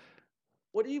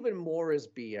 what even more is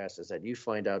BS is that you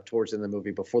find out towards the end of the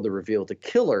movie before the reveal the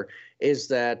killer is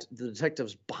that the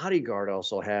detective's bodyguard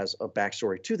also has a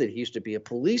backstory too, that he used to be a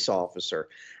police officer.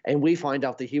 And we find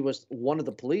out that he was one of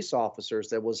the police officers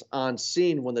that was on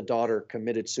scene when the daughter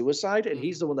committed suicide, and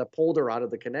he's the one that pulled her out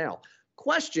of the canal.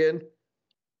 Question,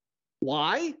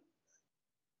 why?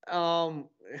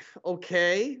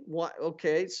 Okay. What?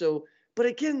 Okay. So, but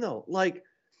again, though, like,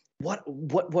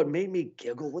 what made me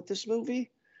giggle with this movie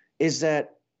is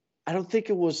that I don't think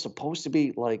it was supposed to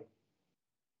be like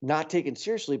not taken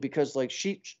seriously, because like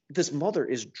this mother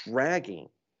is dragging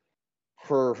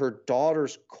her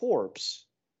daughter's corpse,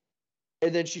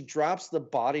 and then she drops the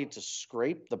body to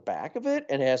scrape the back of it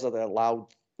and has that loud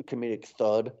comedic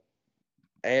thud.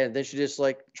 And then she just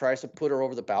like tries to put her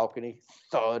over the balcony,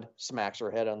 thud, smacks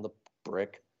her head on the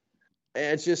brick.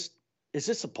 And it's just, is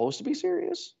this supposed to be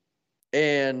serious?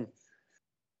 And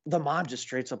the mom just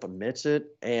straight up admits it,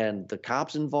 and the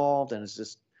cops involved, and it's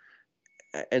just,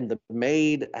 and the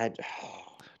maid.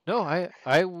 No,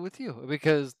 I with you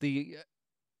because the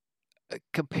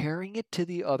comparing it to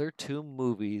the other two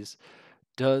movies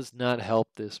does not help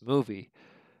this movie.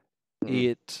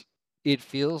 It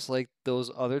feels like those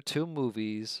other two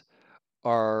movies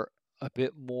are a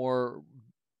bit more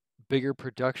bigger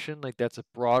production, like that's a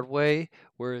Broadway,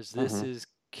 whereas this is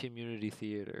community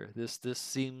theater. This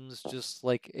seems just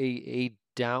like a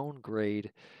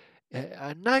downgrade.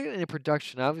 I'm not in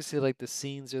production. Obviously, like the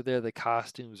scenes are there, the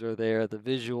costumes are there, the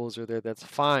visuals are there. That's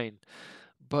fine,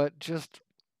 but just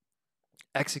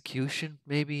execution,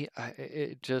 maybe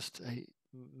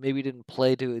maybe didn't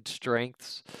play to its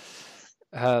strengths.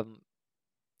 The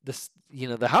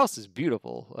house is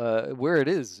beautiful. Where it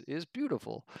is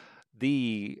beautiful.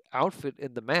 The outfit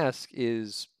and the mask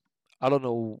is, I don't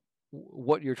know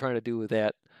what you're trying to do with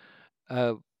that,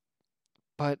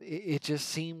 but it just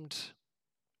seemed,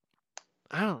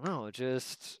 I don't know,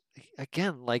 just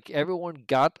again, like everyone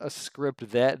got a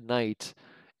script that night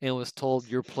and was told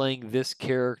you're playing this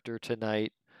character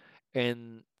tonight,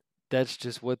 and that's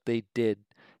just what they did.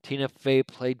 Tina Fey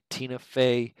played Tina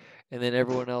Fey, and then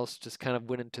everyone else just kind of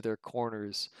went into their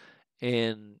corners,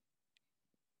 and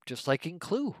just like in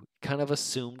Clue, kind of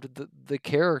assumed the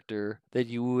character that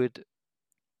you would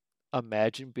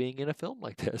imagine being in a film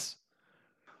like this.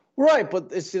 Right,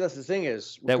 but see, that's the thing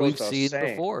is that we've seen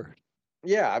before.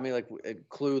 Yeah, I mean, like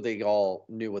Clue, they all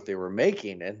knew what they were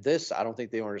making, and this, I don't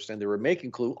think they understand they were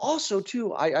making Clue. Also,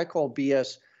 too, I call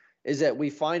BS is that we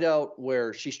find out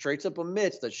where she straight up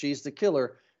admits that she's the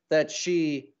killer, that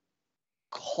she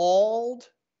called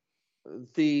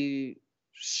the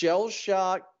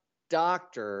shell-shocked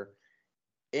doctor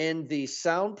in the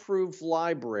soundproof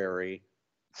library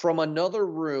from another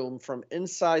room from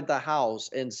inside the house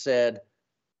and said,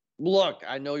 look,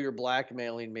 I know you're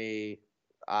blackmailing me.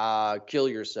 Kill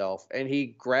yourself. And he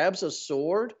grabs a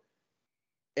sword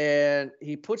and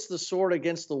he puts the sword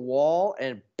against the wall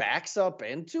and backs up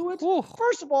into it. Ooh,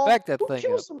 first of all, back that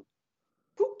thing up.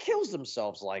 Who kills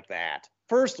themselves like that?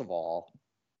 First of all.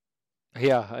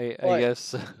 Yeah, I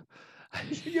guess.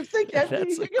 You think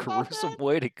that's a gruesome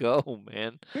way to go,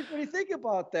 man. When you think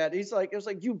about that, it was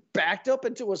like you backed up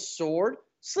into a sword,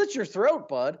 Slit your throat,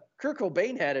 bud. Kurt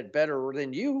Cobain had it better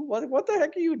than you. What the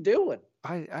heck are you doing?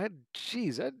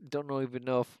 Jeez, I don't even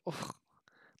know if,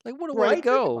 like, what a way to Right? Think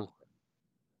about go. it.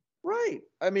 Right.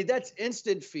 I mean, that's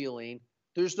instant feeling.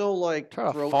 There's no like Try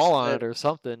to throat fall on slit. it or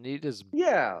something. You just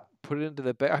Yeah. put it into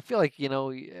the bag. I feel like,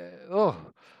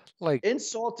 like,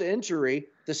 Insult to injury,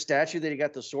 the statue that he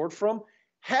got the sword from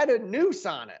had a noose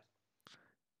on it.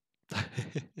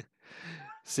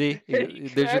 see, And he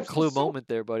there's your grabs the clue sword. moment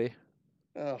there, buddy.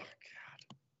 Oh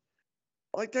God.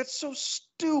 Like that's so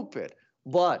stupid.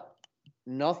 But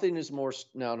nothing is more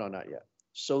no, not yet.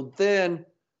 So then,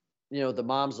 the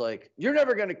mom's like, "You're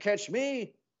never gonna catch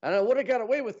me. And I would have got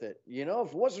away with it. If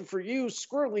it wasn't for you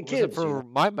squirrely Was it kids. for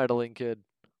my meddling kid?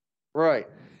 Right.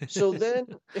 So then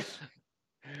My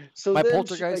she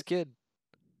poltergeist like kid.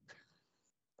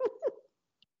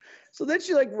 so then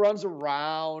she like runs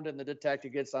around and the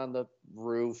detective gets on the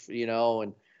roof,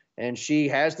 and she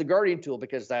has the guardian tool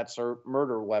because that's her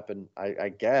murder weapon, I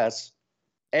guess.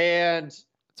 And it's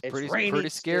It's raining pretty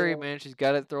scary, still. man. She's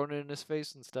got it thrown in his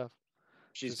face and stuff.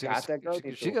 She's got that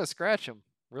guardian She's tool. gonna scratch him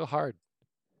real hard.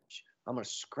 I'm gonna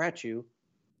scratch you,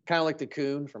 kind of like the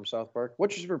coon from South Park.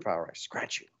 What's your superpower? I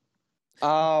scratch you.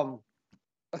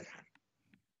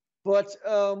 But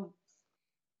all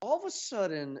of a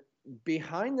sudden,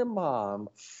 behind the mom,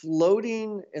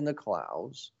 floating in the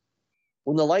clouds,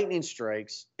 when the lightning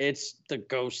strikes, it's the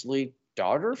ghostly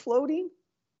daughter floating,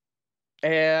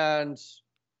 and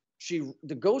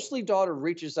the ghostly daughter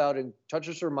reaches out and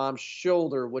touches her mom's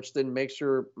shoulder, which then makes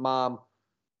her mom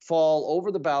fall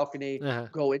over the balcony,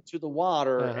 go into the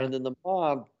water, and then the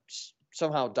mom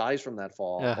somehow dies from that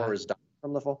fall, or is dying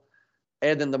from the fall.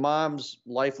 And then the mom's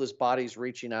lifeless body's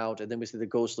reaching out, and then we see the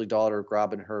ghostly daughter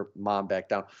grabbing her mom back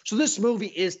down. So this movie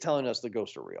is telling us the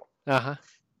ghosts are real.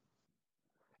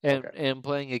 And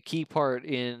playing a key part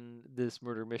in this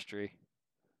murder mystery.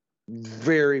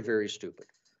 Very, very stupid.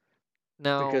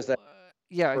 Now, because that's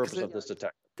the purpose because of this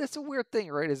detective. that's a weird thing,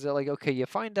 right? Is that like, okay, you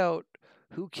find out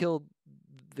who killed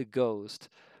the ghost,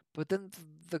 but then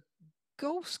the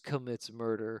ghost commits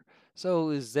murder. So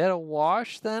is that a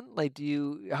wash then? Like,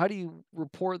 how do you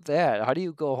report that? How do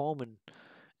you go home and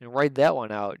write that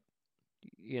one out?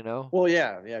 Well,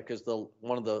 yeah, because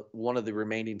one of the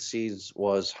remaining scenes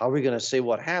was, how are we going to say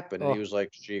what happened? And he was like,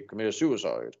 she committed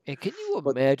suicide. And can you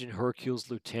imagine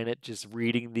Hercule's lieutenant just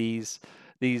reading these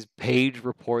page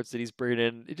reports that he's bringing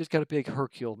in? It just got to be like,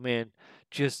 Hercule, man,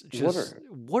 just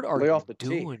what are you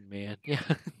doing, man? Yeah.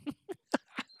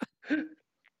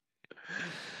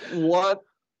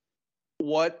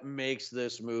 What makes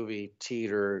this movie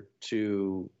teeter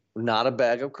to not a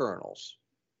bag of kernels?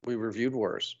 We reviewed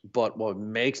worse, but what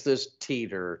makes this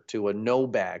teeter to a no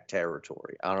bag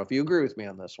territory? I don't know if you agree with me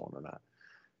on this one or not.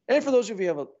 And for those of you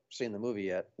who haven't seen the movie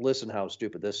yet, listen how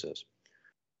stupid this is.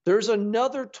 There's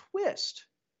another twist.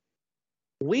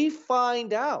 We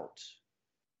find out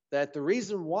that the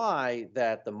reason why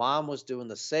that the mom was doing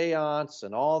the seance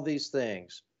and all these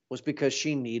things was because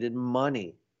she needed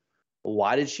money.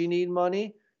 Why did she need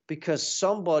money? Because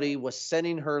somebody was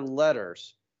sending her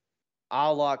letters,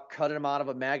 a la cut them out of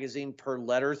a magazine per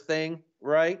letter thing,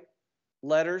 right?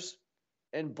 Letters,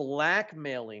 and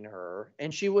blackmailing her,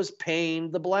 and she was paying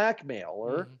the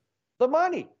blackmailer the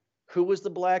money. Who was the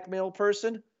blackmail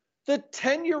person? The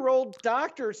 10-year-old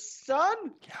doctor's son?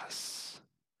 Yes.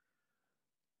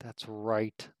 That's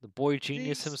right. The boy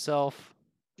genius himself.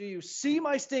 Do you see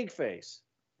my stink face?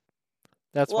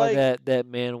 That's why that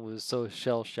man was so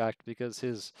shell-shocked, because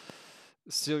his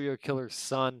serial killer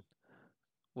son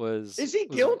was... Is he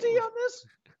guilty on this?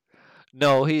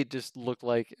 No, he just looked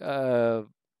like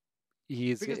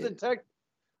because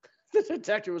the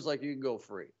detective was like, you can go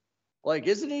free. Like,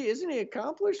 isn't he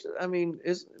accomplished? I mean,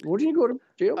 wouldn't you go to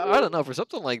jail? I don't know, for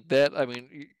something like that. I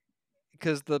mean,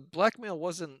 because the blackmail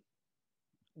wasn't...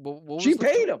 she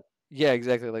paid him. Yeah,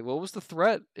 exactly. Like, what was the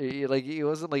threat? Like, it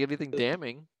wasn't like anything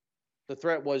damning. The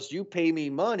threat was, you pay me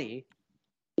money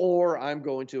or I'm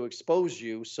going to expose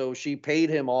you. So she paid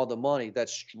him all the money.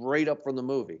 That's straight up from the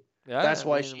movie. Yeah, that's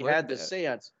why she had the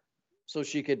seance, so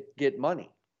she could get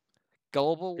money.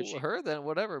 Gullible her, then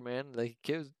whatever, man. Like,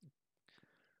 kids,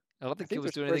 I don't think he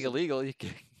was doing anything illegal.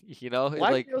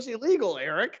 Blackmail's illegal,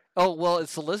 Eric. Oh, well,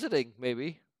 it's soliciting,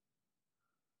 maybe.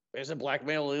 Isn't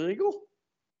blackmail illegal?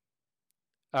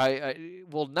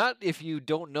 Well, not if you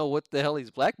don't know what the hell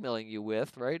he's blackmailing you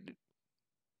with, right?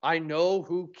 I know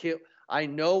who killed. I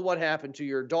know what happened to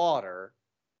your daughter.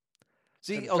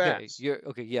 See, confess.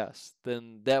 Okay, yes.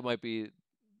 Then that might be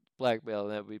blackmail.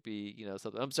 That would be,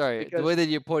 something. I'm sorry. The way that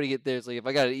you're pointing it there is like, if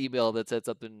I got an email that said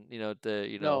something,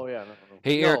 No.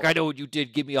 Hey, Eric, I know what you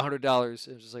did. Give me $100. It's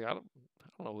just like, I don't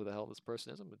don't know who the hell this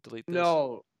person is. I'm gonna delete this.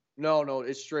 No,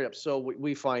 it's straight up. So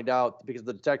we find out because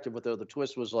the detective with the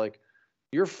twist was like,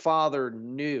 your father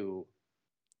knew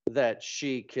that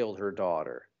she killed her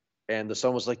daughter. And the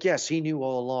son was like, yes, he knew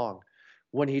all along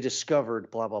when he discovered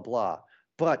blah, blah, blah.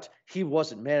 But he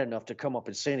wasn't mad enough to come up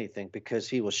and say anything because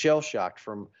he was shell shocked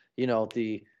from,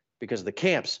 because of the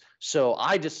camps. So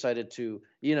I decided to,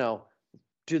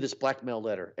 do this blackmail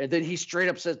letter. And then he straight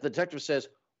up says, the detective says,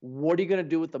 what are you going to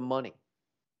do with the money?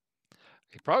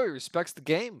 He probably respects the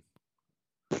game.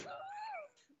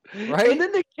 Right? And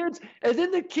then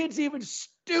the kid's even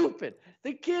stupid.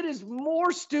 The kid is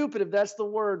more stupid, if that's the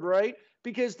word, right?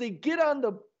 Because they get on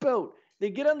the boat. They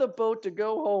get on the boat to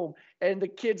go home, and the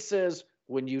kid says,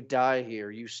 when you die here,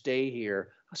 you stay here.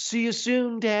 I'll see you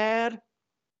soon, Dad.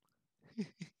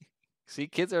 See,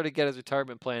 kids already got his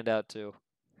retirement planned out too.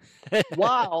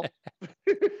 While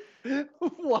the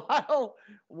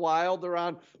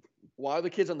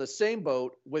kids on the same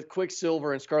boat with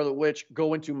Quicksilver and Scarlet Witch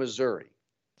go into Missouri.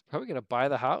 Probably gonna buy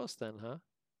the house then, huh?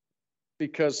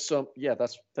 Because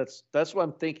that's what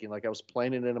I'm thinking. Like I was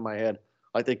planning it in my head.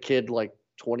 Like the kid, like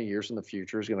 20 years in the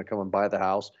future, is gonna come and buy the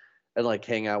house and like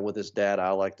hang out with his dad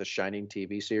out like the Shining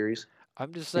TV series.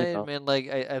 I'm just saying, man. Like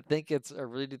I think I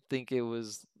really did think it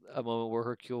was a moment where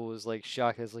Hercule was like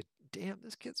shocked. I was like, damn,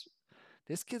 this kid's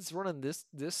running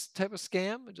this type of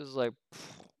scam. Just like,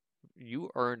 you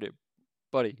earned it,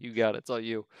 buddy. You got it. It's all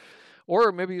you.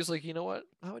 Or maybe he was like, you know what?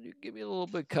 How about you give me a little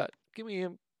bit cut? Let me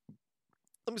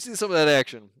see some of that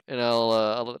action, and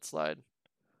I'll let it slide.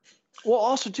 Well,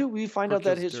 also too, we find out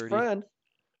that his dirty. friend,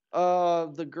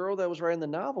 the girl that was writing the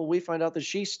novel, we find out that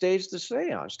she staged the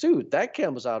seance too. That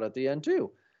comes out at the end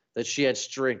too, that she had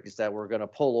strings that were going to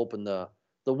pull open the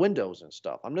windows and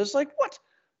stuff. I'm just like, what?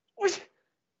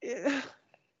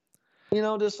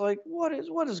 Just like what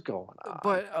is going on?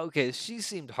 But okay, she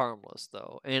seemed harmless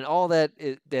though, and all that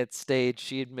stage,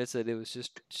 she admits that it was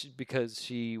just because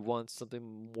she wants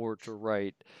something more to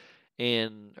write.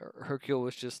 And Hercule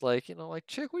was just like, like,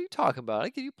 chick, what are you talking about? I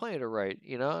give you plenty to write.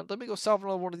 Let me go solve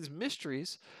another one of these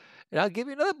mysteries, and I'll give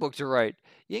you another book to write.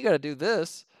 You ain't got to do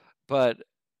this, but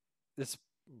it's,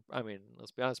 I mean,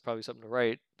 let's be honest, probably something to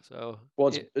write. So,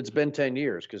 well, it's been 10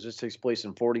 years because this takes place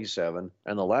in 47,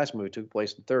 and the last movie took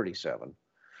place in 37.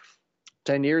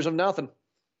 10 years of nothing.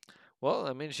 Well,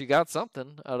 I mean, she got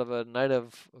something out of a night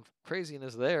of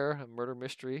craziness there, a murder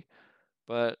mystery,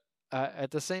 but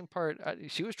at the same part,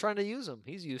 she was trying to use him.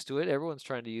 He's used to it. Everyone's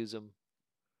trying to use him.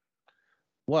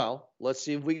 Well, let's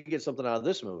see if we can get something out of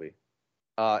this movie.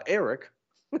 Eric,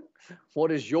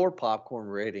 what is your popcorn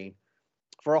rating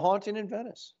for A Haunting in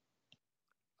Venice?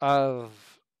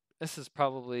 This is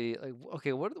probably like,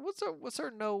 okay. What's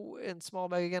our no in small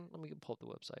bag again? Let me pull up the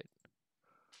website.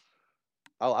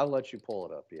 I'll let you pull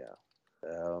it up. Yeah,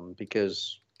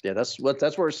 because that's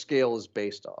where scale is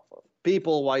based off of.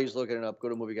 People, while he's looking it up, go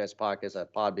to Movie Guys Podcast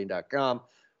at podbean.com,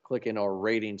 click in our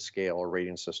rating scale or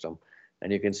rating system,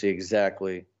 and you can see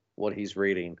exactly what he's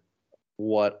rating,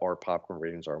 what our popcorn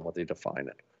ratings are, and what they define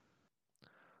it.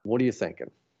 What are you thinking?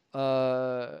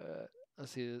 Let's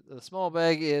see. The Small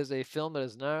Bag is a film that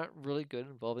is not really good,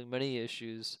 involving many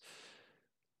issues.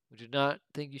 We do not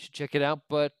think you should check it out,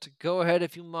 but go ahead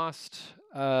if you must.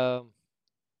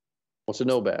 What's a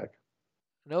no bag?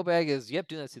 No bag is, yep,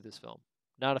 do not see this film.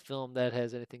 Not a film that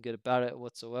has anything good about it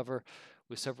whatsoever.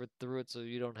 We suffered through it, so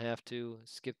you don't have to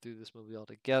skip through this movie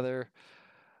altogether.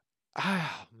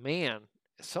 Ah, man,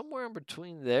 somewhere in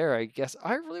between there, I guess.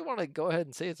 I really want to go ahead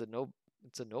and say it's a no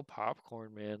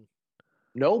popcorn, man.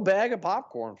 No bag of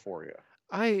popcorn for you.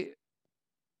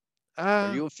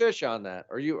 Are you a fish on that?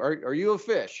 Are you a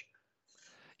fish?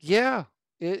 Yeah.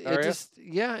 It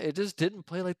just didn't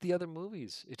play like the other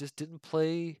movies. It just didn't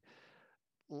play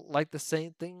like the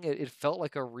same thing. It felt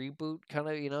like a reboot, kind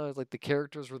of. It's like the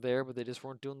characters were there, but they just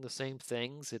weren't doing the same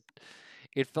things.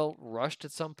 It felt rushed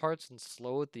at some parts and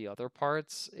slow at the other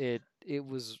parts. It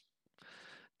was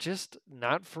just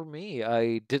not for me.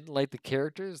 I didn't like the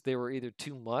characters. They were either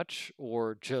too much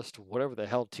or just whatever the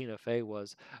hell Tina Fey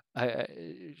was.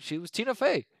 She was Tina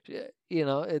Fey.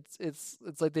 It's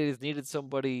like they just needed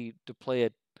somebody to play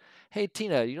it. Hey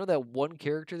Tina, you know that one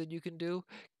character that you can do?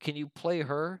 Can you play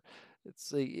her?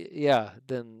 It's yeah.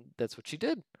 Then that's what she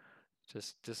did.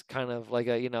 Just kind of like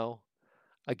a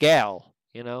gal.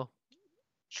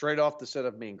 Straight off the set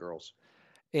of Mean Girls.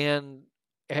 And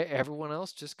everyone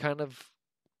else just kind of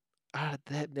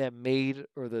that maid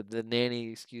or the nanny,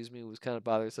 excuse me, was kind of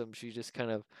bothersome. She just kind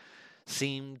of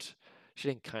seemed, she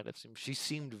didn't kind of seem, she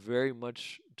seemed very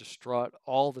much distraught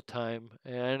all the time.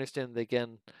 And I understand that,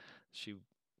 again, she,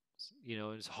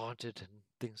 is haunted and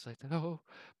things like that. Oh,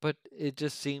 but it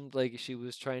just seemed like she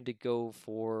was trying to go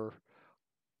for,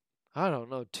 I don't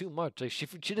know, too much. Like she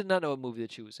did not know what movie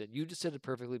that she was in. You just said it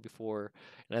perfectly before,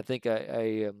 and I think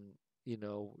I am,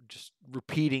 just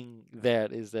repeating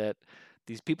that is that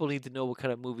these people need to know what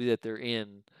kind of movie that they're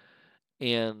in,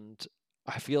 and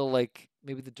I feel like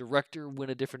maybe the director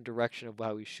went a different direction of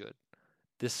how he should.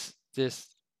 This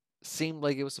seemed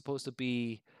like it was supposed to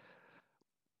be,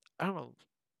 I don't know,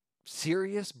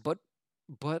 serious, but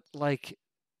like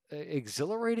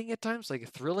exhilarating at times, like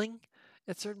thrilling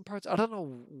at certain parts. I don't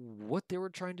know what they were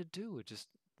trying to do. It just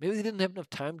maybe they didn't have enough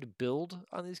time to build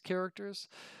on these characters,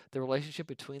 the relationship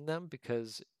between them,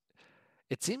 because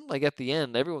it seemed like at the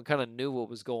end everyone kind of knew what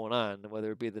was going on,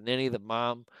 whether it be the nanny, the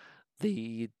mom,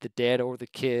 the dad, or the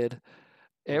kid.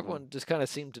 Mhm. Everyone just kind of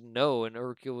seemed to know, and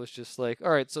Urkel was just like, "All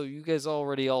right, so you guys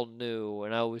already all knew,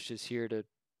 and I was just here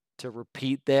to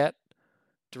repeat that,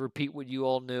 to repeat what you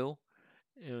all knew."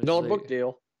 And it was just Notebook like,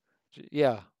 deal.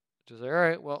 yeah, just like, all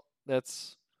right, well,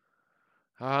 that's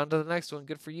on to the next one.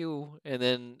 Good for you. And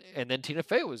then Tina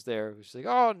Fey was there. She's like,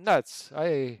 oh, nuts!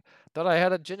 I thought I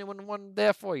had a genuine one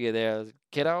there for you, there,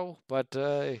 kiddo. But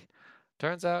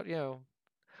turns out,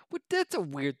 that's a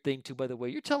weird thing too. By the way,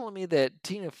 you're telling me that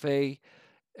Tina Fey,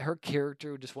 her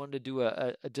character just wanted to do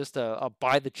a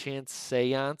by the chance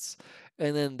seance,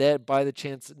 and then that by the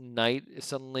chance night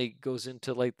suddenly goes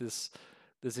into like this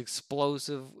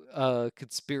explosive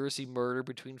conspiracy murder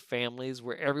between families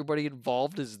where everybody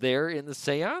involved is there in the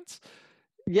seance.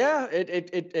 Yeah,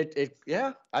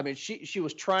 yeah. I mean, she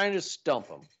was trying to stump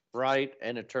him, right?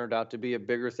 And it turned out to be a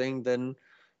bigger thing than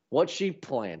what she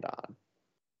planned on.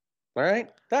 Right?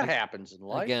 That I, happens in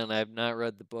life. Again, I've not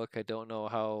read the book. I don't know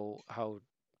how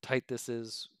tight this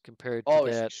is compared to Oh,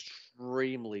 it's that.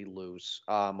 extremely loose.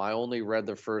 I only read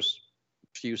the first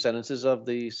few sentences of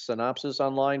the synopsis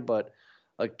online, but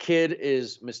a kid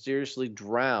is mysteriously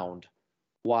drowned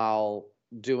while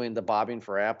doing the bobbing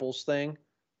for apples thing.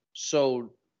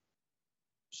 So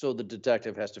so the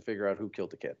detective has to figure out who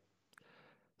killed the kid.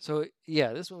 So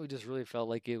yeah, this movie just really felt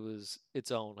like it was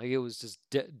its own. Like it was just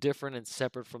different and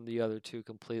separate from the other two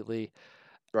completely.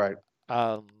 Right.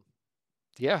 Um,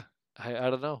 yeah, I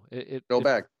don't know. No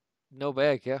bag. No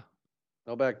bag. Yeah.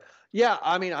 No bag. Yeah,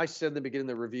 I mean, I said in the beginning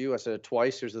of the review, I said it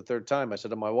twice. Here's the third time. I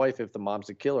said to my wife, if the mom's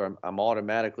the killer, I'm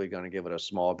automatically going to give it a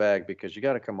small bag because you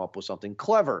got to come up with something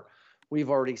clever. We've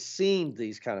already seen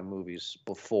these kind of movies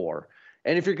before.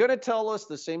 And if you're going to tell us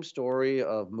the same story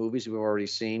of movies we've already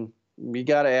seen, you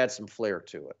got to add some flair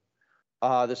to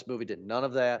it. This movie did none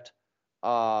of that.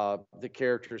 The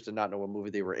characters did not know what movie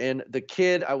they were in. The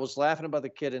kid, I was laughing about the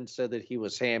kid and said that he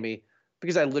was hammy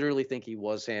because I literally think he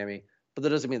was hammy, but that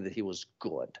doesn't mean that he was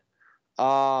good.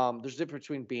 There's a difference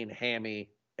between being hammy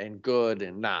and good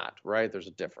and not, right? There's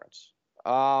a difference.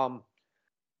 A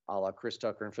la Chris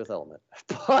Tucker in Fifth Element.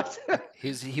 But He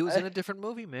was in a different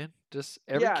movie, man. Just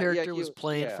every yeah, character was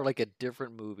playing for like a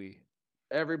different movie.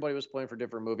 everybody was playing for a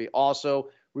different movie. Also,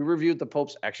 we reviewed The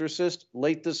Pope's Exorcist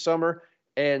late this summer,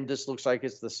 and this looks like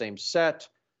it's the same set.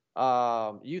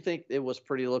 You think it was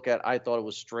pretty to look at? I thought it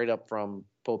was straight up from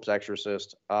Pope's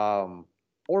Exorcist,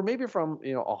 or maybe from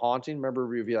A Haunting. Remember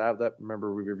we reviewed that?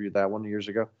 Remember we reviewed that one years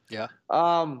ago? Yeah.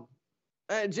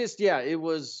 And just yeah, it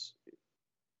was.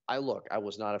 I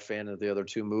was not a fan of the other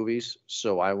two movies,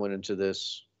 so I went into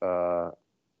this,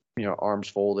 arms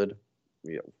folded.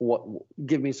 What?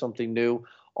 Give me something new.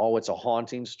 Oh, it's a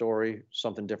haunting story,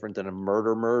 something different than a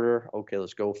murder. Okay,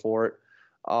 let's go for it.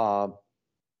 Uh,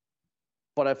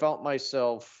 but I felt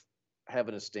myself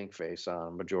having a stink face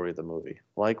on majority of the movie.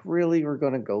 Like, really, we're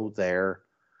gonna go there?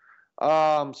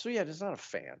 So yeah, just not a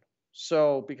fan.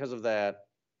 So because of that,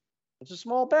 it's a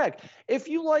small bag. If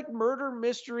you like murder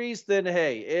mysteries, then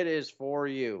hey, it is for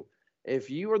you. If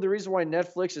you are the reason why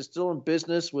Netflix is still in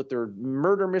business with their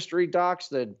murder mystery docs,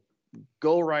 then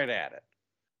go right at it.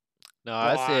 No,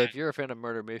 I'd say But if you're a fan of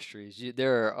murder mysteries,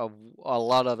 there are a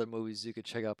lot of other movies you could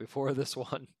check out before this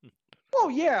one. oh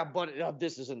yeah, but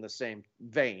this is in the same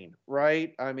vein,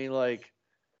 right? I mean, like,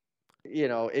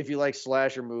 if you like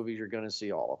slasher movies, you're going to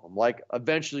see all of them. Like,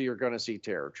 eventually, you're going to see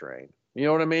Terror Train. You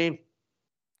know what I mean?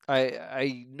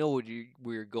 I know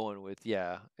where you're going with.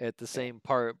 Yeah, at the Yeah. same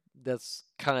part, that's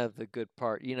kind of the good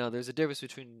part. There's a difference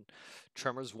between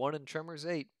Tremors 1 and Tremors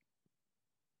 8.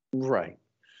 Right.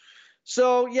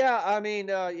 So yeah, I mean,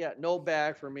 yeah, no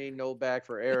bag for me, no bag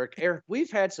for Eric. Eric,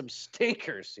 we've had some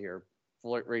stinkers here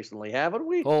recently, haven't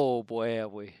we? Oh boy,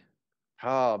 have we.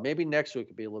 Maybe next week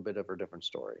could be a little bit of a different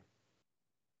story.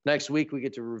 Next week we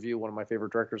get to review one of my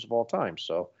favorite directors of all time.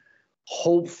 So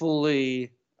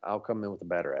hopefully I'll come in with a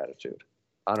better attitude.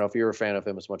 I don't know if you're a fan of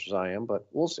him as much as I am, but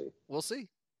we'll see. We'll see.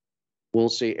 We'll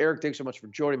see. Eric, thanks so much for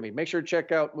joining me. Make sure to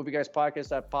check out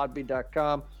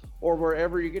movieguyspodcast.podbean.com or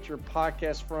wherever you get your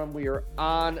podcast from. We are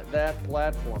on that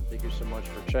platform. Thank you so much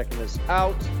for checking this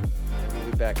out. And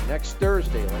we'll be back next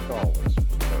Thursday, like always,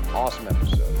 with an awesome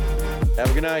episode.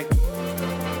 Have a good night.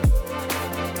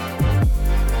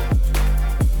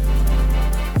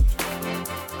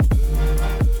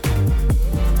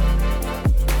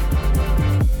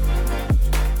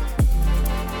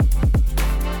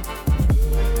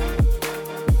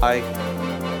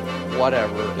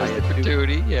 Whatever. That's the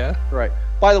gratuity, yeah. Right.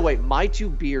 By the way, my 2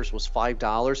 beers was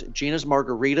 $5. Gina's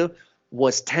margarita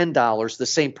was $10, the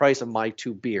same price of my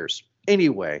 2 beers.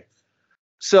 Anyway,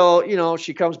 so,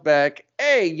 she comes back,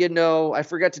 hey, I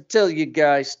forgot to tell you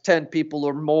guys, 10 people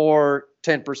or more,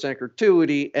 10%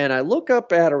 gratuity. And I look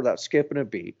up at her without skipping a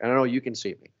beat. I don't know, you can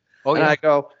see me. Oh, and yeah.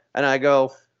 I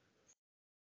go,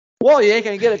 well, you ain't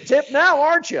going to get a tip now,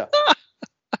 aren't you?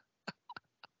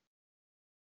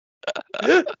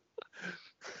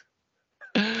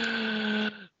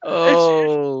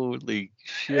 Holy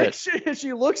shit. And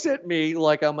she looks at me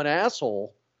like I'm an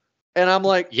asshole. And I'm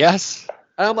like, Yes.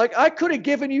 I could have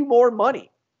given you more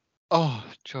money. Oh,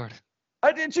 Jordan.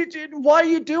 Why are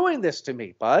you doing this to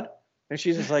me, bud? And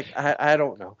she's just like, I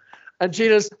don't know. And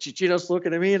Gina's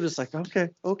looking at me and it's like,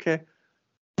 okay.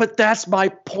 But that's my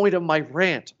point of my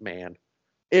rant, man,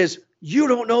 is you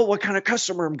don't know what kind of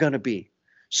customer I'm going to be.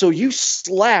 So you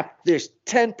slap this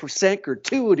 10%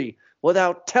 gratuity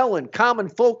without telling common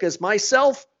folk as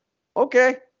myself,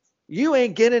 okay, you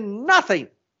ain't getting nothing.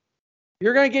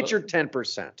 You're going to get your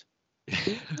 10%.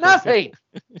 Nothing.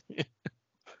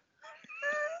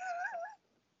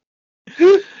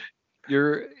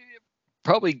 You're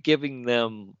probably giving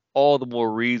them all the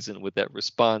more reason with that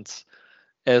response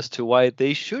as to why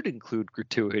they should include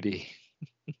gratuity.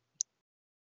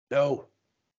 No.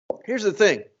 Here's the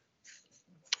thing.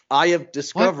 I have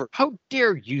discovered. How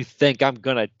dare you think I'm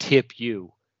going to tip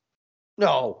you?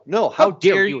 No. How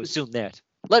dare you assume that?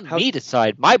 Let me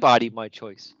decide. My body, my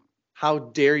choice. How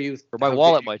dare you? Or my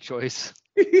wallet, my choice.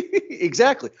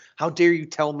 Exactly. How dare you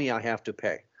tell me I have to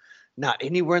pay? Not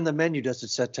anywhere in the menu does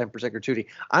it set 10% gratuity.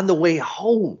 On the way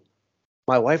home,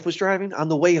 my wife was driving. On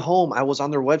the way home, I was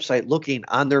on their website looking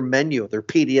on their menu, their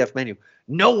PDF menu.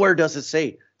 Nowhere does it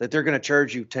say that they're going to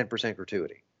charge you 10%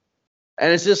 gratuity.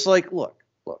 And it's just like, look,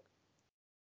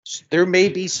 there may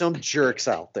be some jerks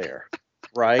out there,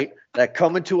 right, that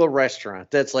come into a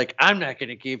restaurant that's like, I'm not going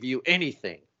to give you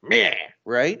anything. Meh,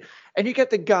 right? And you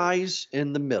get the guys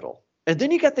in the middle. And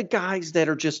then you got the guys that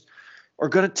are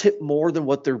going to tip more than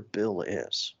what their bill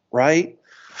is, right?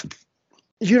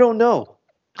 You don't know.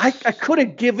 I could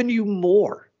have given you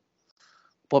more.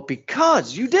 But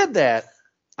because you did that,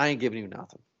 I ain't giving you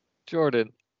nothing.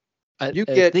 Jordan, I You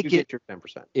think get your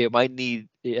 10%.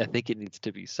 I think it needs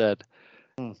to be said.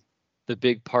 The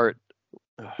big part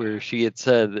where she had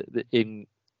said that in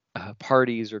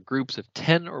parties or groups of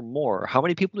 10 or more, how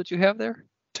many people did you have there?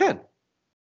 10.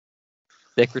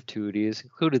 That gratuity is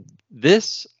included.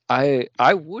 This, I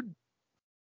would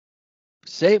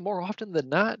say more often than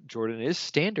not, Jordan, is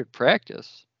standard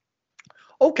practice.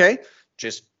 Okay,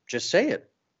 just say it.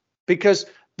 Because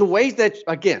the way that,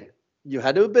 again, you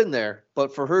had to have been there,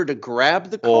 but for her to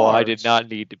grab the cards. Oh, I did not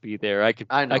need to be there.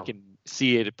 I know. I can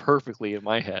see it perfectly in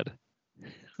my head.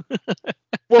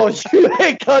 Well, you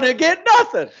ain't gonna get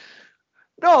nothing.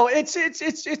 No, it's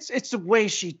the way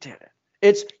she did it.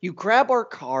 It's you grab our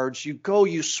cards, you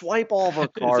swipe all of our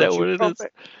cards. Is that what it is?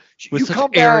 With You such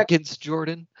come arrogance, back,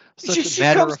 Jordan. Such she a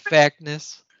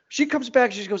matter-of-factness. She comes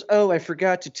back, she goes, oh, I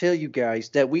forgot to tell you guys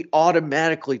that we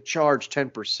automatically charge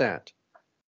 10%.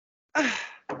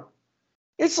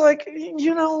 It's like,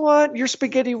 you know what? Your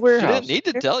spaghetti warehouse. She didn't need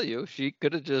to tell you. She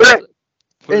could have just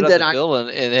put it on the bill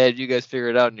and had you guys figure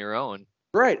it out on your own.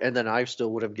 Right, and then I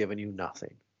still would have given you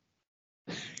nothing.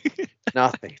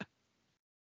 Nothing.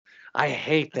 I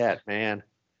hate that, man.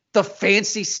 The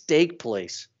fancy steak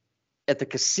place at the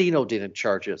casino didn't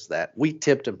charge us that. We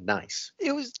tipped them nice.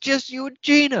 It was just you and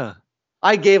Gina.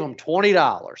 I gave them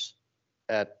 $20.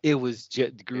 It was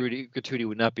gratuity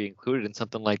would not be included in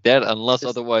something like that unless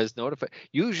otherwise notified.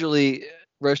 Usually,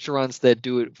 restaurants that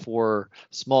do it for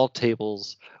small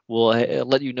tables will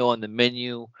let you know on the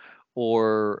menu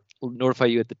or notify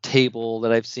you at the table.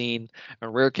 That I've seen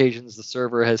on rare occasions, the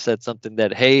server has said something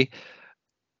that, hey,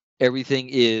 everything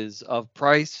is of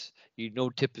price. No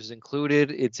tip is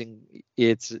included. It's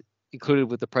included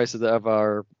with the price of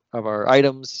our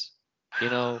items.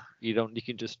 You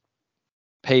can just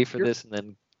pay for this and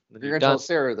then you're gonna tell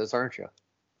Sarah this, aren't you?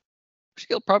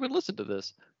 She'll probably listen to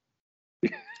this.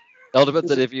 It all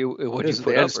depends on what you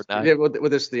put up or not. Well,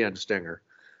 this is the end stinger.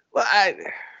 Well,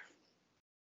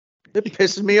 It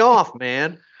pisses me off,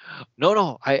 man.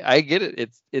 No, I get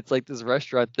it. It's like this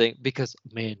restaurant thing because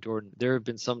man, Jordan, there have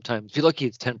been some times. If you're lucky,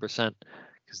 it's 10%.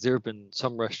 Because there have been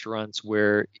some restaurants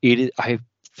where I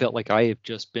felt like I have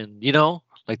just been,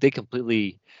 like they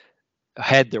completely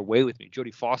had their way with me.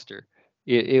 Jodie Foster.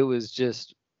 It was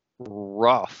just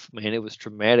rough, man. It was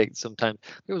traumatic. Sometimes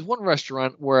there was one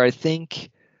restaurant where I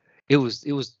think it was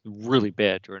really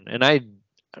bad, Jordan. And I'm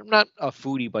not a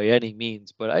foodie by any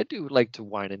means, but I do like to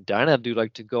wine and dine. I do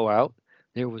like to go out.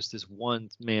 There was this one,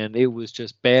 man, it was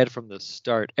just bad from the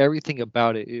start. Everything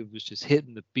about it, it was just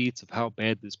hitting the beats of how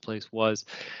bad this place was.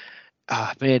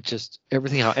 Man, just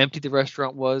everything, how empty the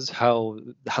restaurant was, how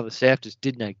the staff just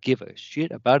did not give a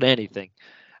shit about anything.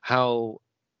 How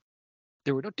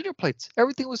there were no dinner plates.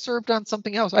 Everything was served on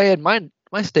something else. I had my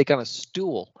steak on a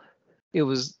stool. It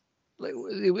was like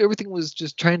everything was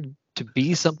just trying to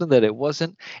be something that it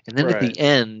wasn't. And then at the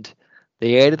end,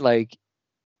 they added like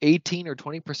 18 or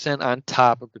 20% on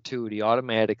top of gratuity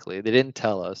automatically. They didn't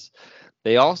tell us.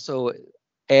 They also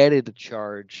added a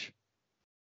charge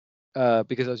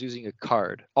because I was using a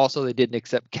card. Also, they didn't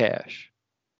accept cash.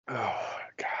 Oh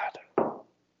God.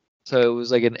 So it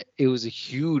was like it was a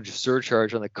huge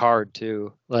surcharge on the card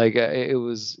too. Like it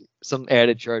was some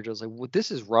added charge. I was like, well,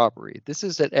 this is robbery. This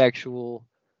is an actual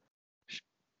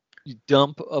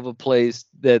dump of a place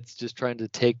that's just trying to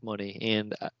take money.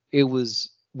 And it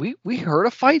was we heard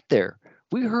a fight there.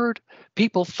 We heard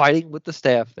people fighting with the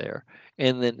staff there,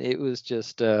 and then it was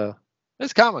just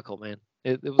it's comical, man.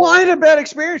 It was, Well, I had a bad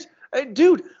experience,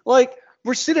 dude. Like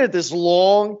we're sitting at this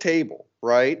long table,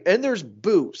 right? And there's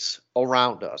booths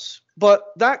around us, but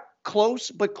not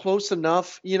close, but close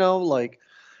enough, like.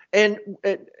 And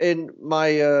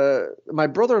my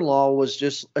brother-in-law was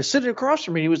just sitting across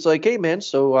from me. He was like, "Hey, man,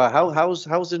 so how's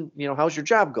your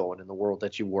job going in the world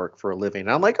that you work for a living?"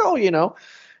 And I'm like, "Oh,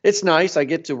 it's nice. I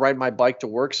get to ride my bike to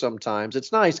work sometimes.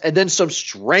 It's nice." And then some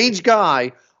strange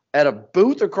guy at a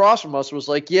booth across from us was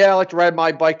like, "Yeah, I like to ride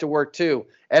my bike to work too."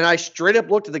 And I straight up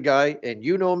looked at the guy, and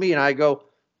you know me, and I go,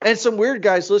 and some weird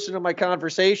guys listen to my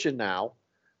conversation now,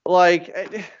 like,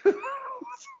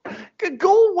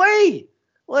 go away.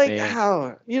 Like, man.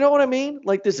 how, you know what I mean?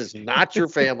 Like, this is not your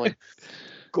family.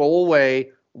 Go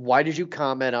away. Why did you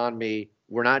comment on me?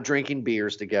 We're not drinking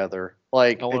beers together.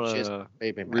 Like, I it just want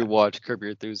made to me mad. rewatch Curb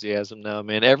Your Enthusiasm now,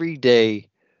 man. Every day,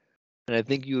 and I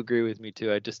think you agree with me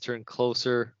too. I just turn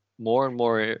closer, more and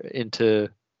more into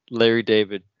Larry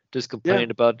David, just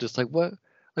complaining about just like what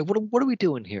are we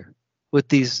doing here with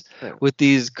these Yeah.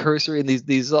 cursory and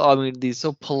these I mean these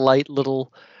so polite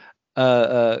little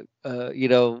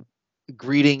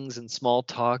greetings and small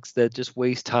talks that just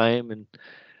waste time, and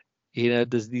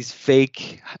does these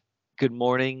fake good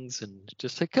mornings and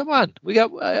just like, come on,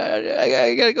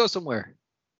 I gotta go somewhere.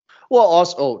 Well,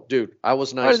 also, oh, dude, I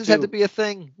was nice Why does this have to too. be a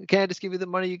thing? Can't I just give you the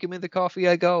money? You give me the coffee,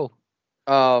 I go.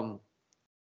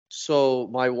 So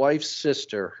my wife's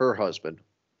sister, her husband,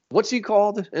 what's he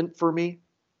called for me?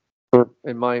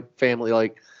 In my family,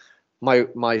 like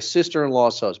my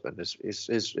sister-in-law's husband is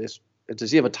does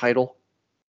he have a title?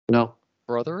 No.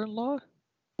 Brother-in-law?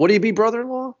 Would he be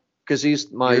brother-in-law? Because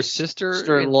he's my Your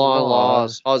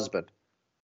sister-in-law's husband.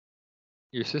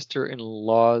 Your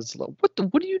sister-in-law's what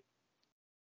do you?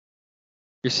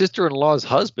 Your sister-in-law's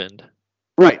husband?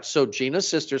 Right. So Gina's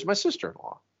sister is my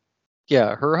sister-in-law.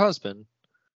 Yeah, her husband.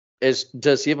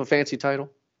 Does he have a fancy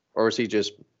title, or is he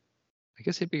just? I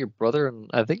guess he'd be your brother, and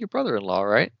I think your brother-in-law,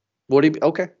 right? Would he be?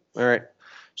 Okay. All right.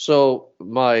 So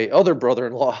my other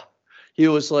brother-in-law, he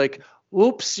was like,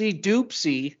 "Whoopsie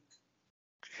doopsie,"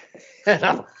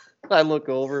 and I look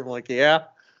over. I'm like, "Yeah,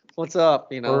 what's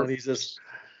up?" And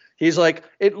he's like,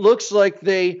 "It looks like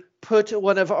they put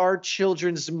one of our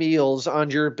children's meals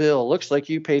on your bill. Looks like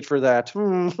you paid for that."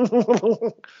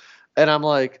 And I'm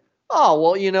like, "Oh,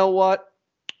 well, you know what?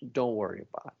 Don't worry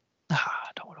about it.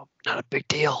 Not a big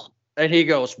deal." And he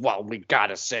goes, "Well, we got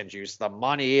to send you the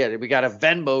money and we got to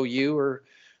Venmo you or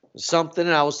something."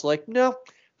 And I was like, "No,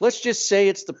 let's just say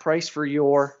it's the price for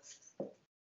your,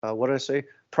 what did I say?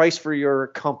 Price for your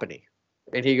company."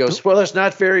 And he goes, "Well, it's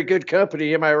not very good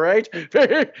company. Am I right?" It's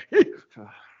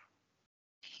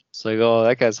like, oh,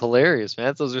 that guy's hilarious,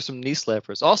 man. Those are some knee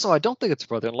slappers. Also, I don't think it's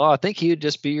brother-in-law. I think he would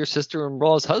just be your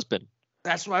sister-in-law's husband.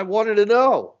 That's what I wanted to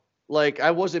know. Like,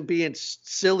 I wasn't being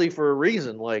silly for a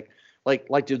reason. Like,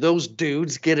 do those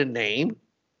dudes get a name?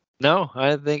 No,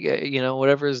 I think,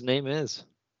 whatever his name is.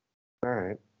 All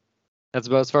right. That's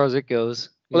about as far as it goes.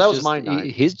 Well, that was my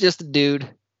night. He's just a dude.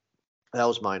 That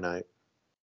was my night.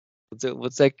 What's that?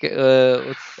 What's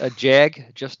a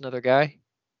Jag? Just another guy?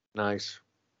 Nice.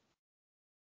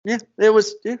 Yeah, it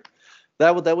was. Yeah,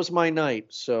 that was my night.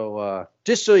 So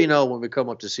just so you know, when we come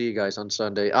up to see you guys on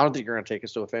Sunday, I don't think you're gonna take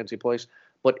us to a fancy place.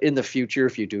 But in the future,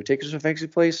 if you do take us to a fancy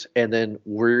place, and then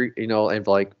we're, and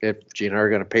like if Gina and I are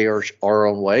gonna pay our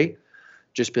own way,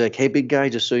 just be like, hey, big guy,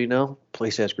 just so you know,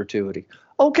 place has gratuity.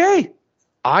 Okay,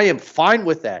 I am fine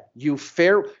with that. You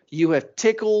have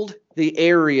tickled the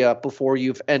area before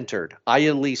you've entered. I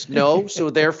at least know, so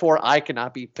therefore I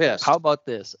cannot be pissed. How about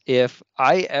this? If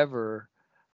I ever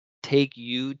take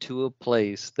you to a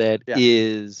place that Yeah.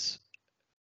 is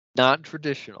not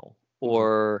traditional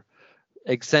or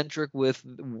eccentric with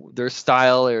their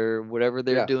style or whatever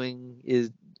they're Yeah. doing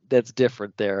that's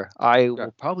different there, I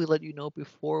will probably let you know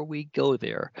before we go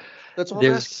there. That's all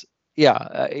I'm asking.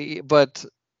 But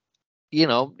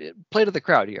play to the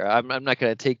crowd here. I'm not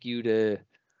going to take you to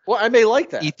Well, I may like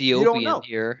that. You don't Ethiopian know.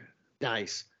 here.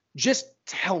 Nice. Just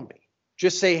tell me.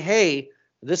 Just say, hey,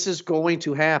 this is going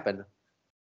to happen.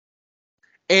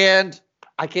 And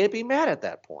I can't be mad at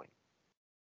that point.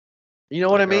 You know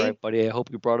what I mean? All right, buddy. I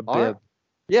hope you brought a bib. Right.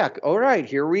 Yeah. All right.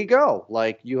 Here we go.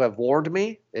 Like, you have warned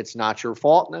me. It's not your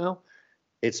fault now.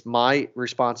 It's my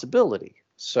responsibility.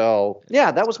 So,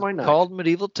 yeah, that was my night. Called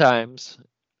medieval times.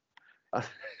 We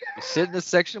sit in this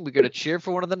section. We're going to cheer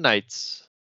for one of the knights.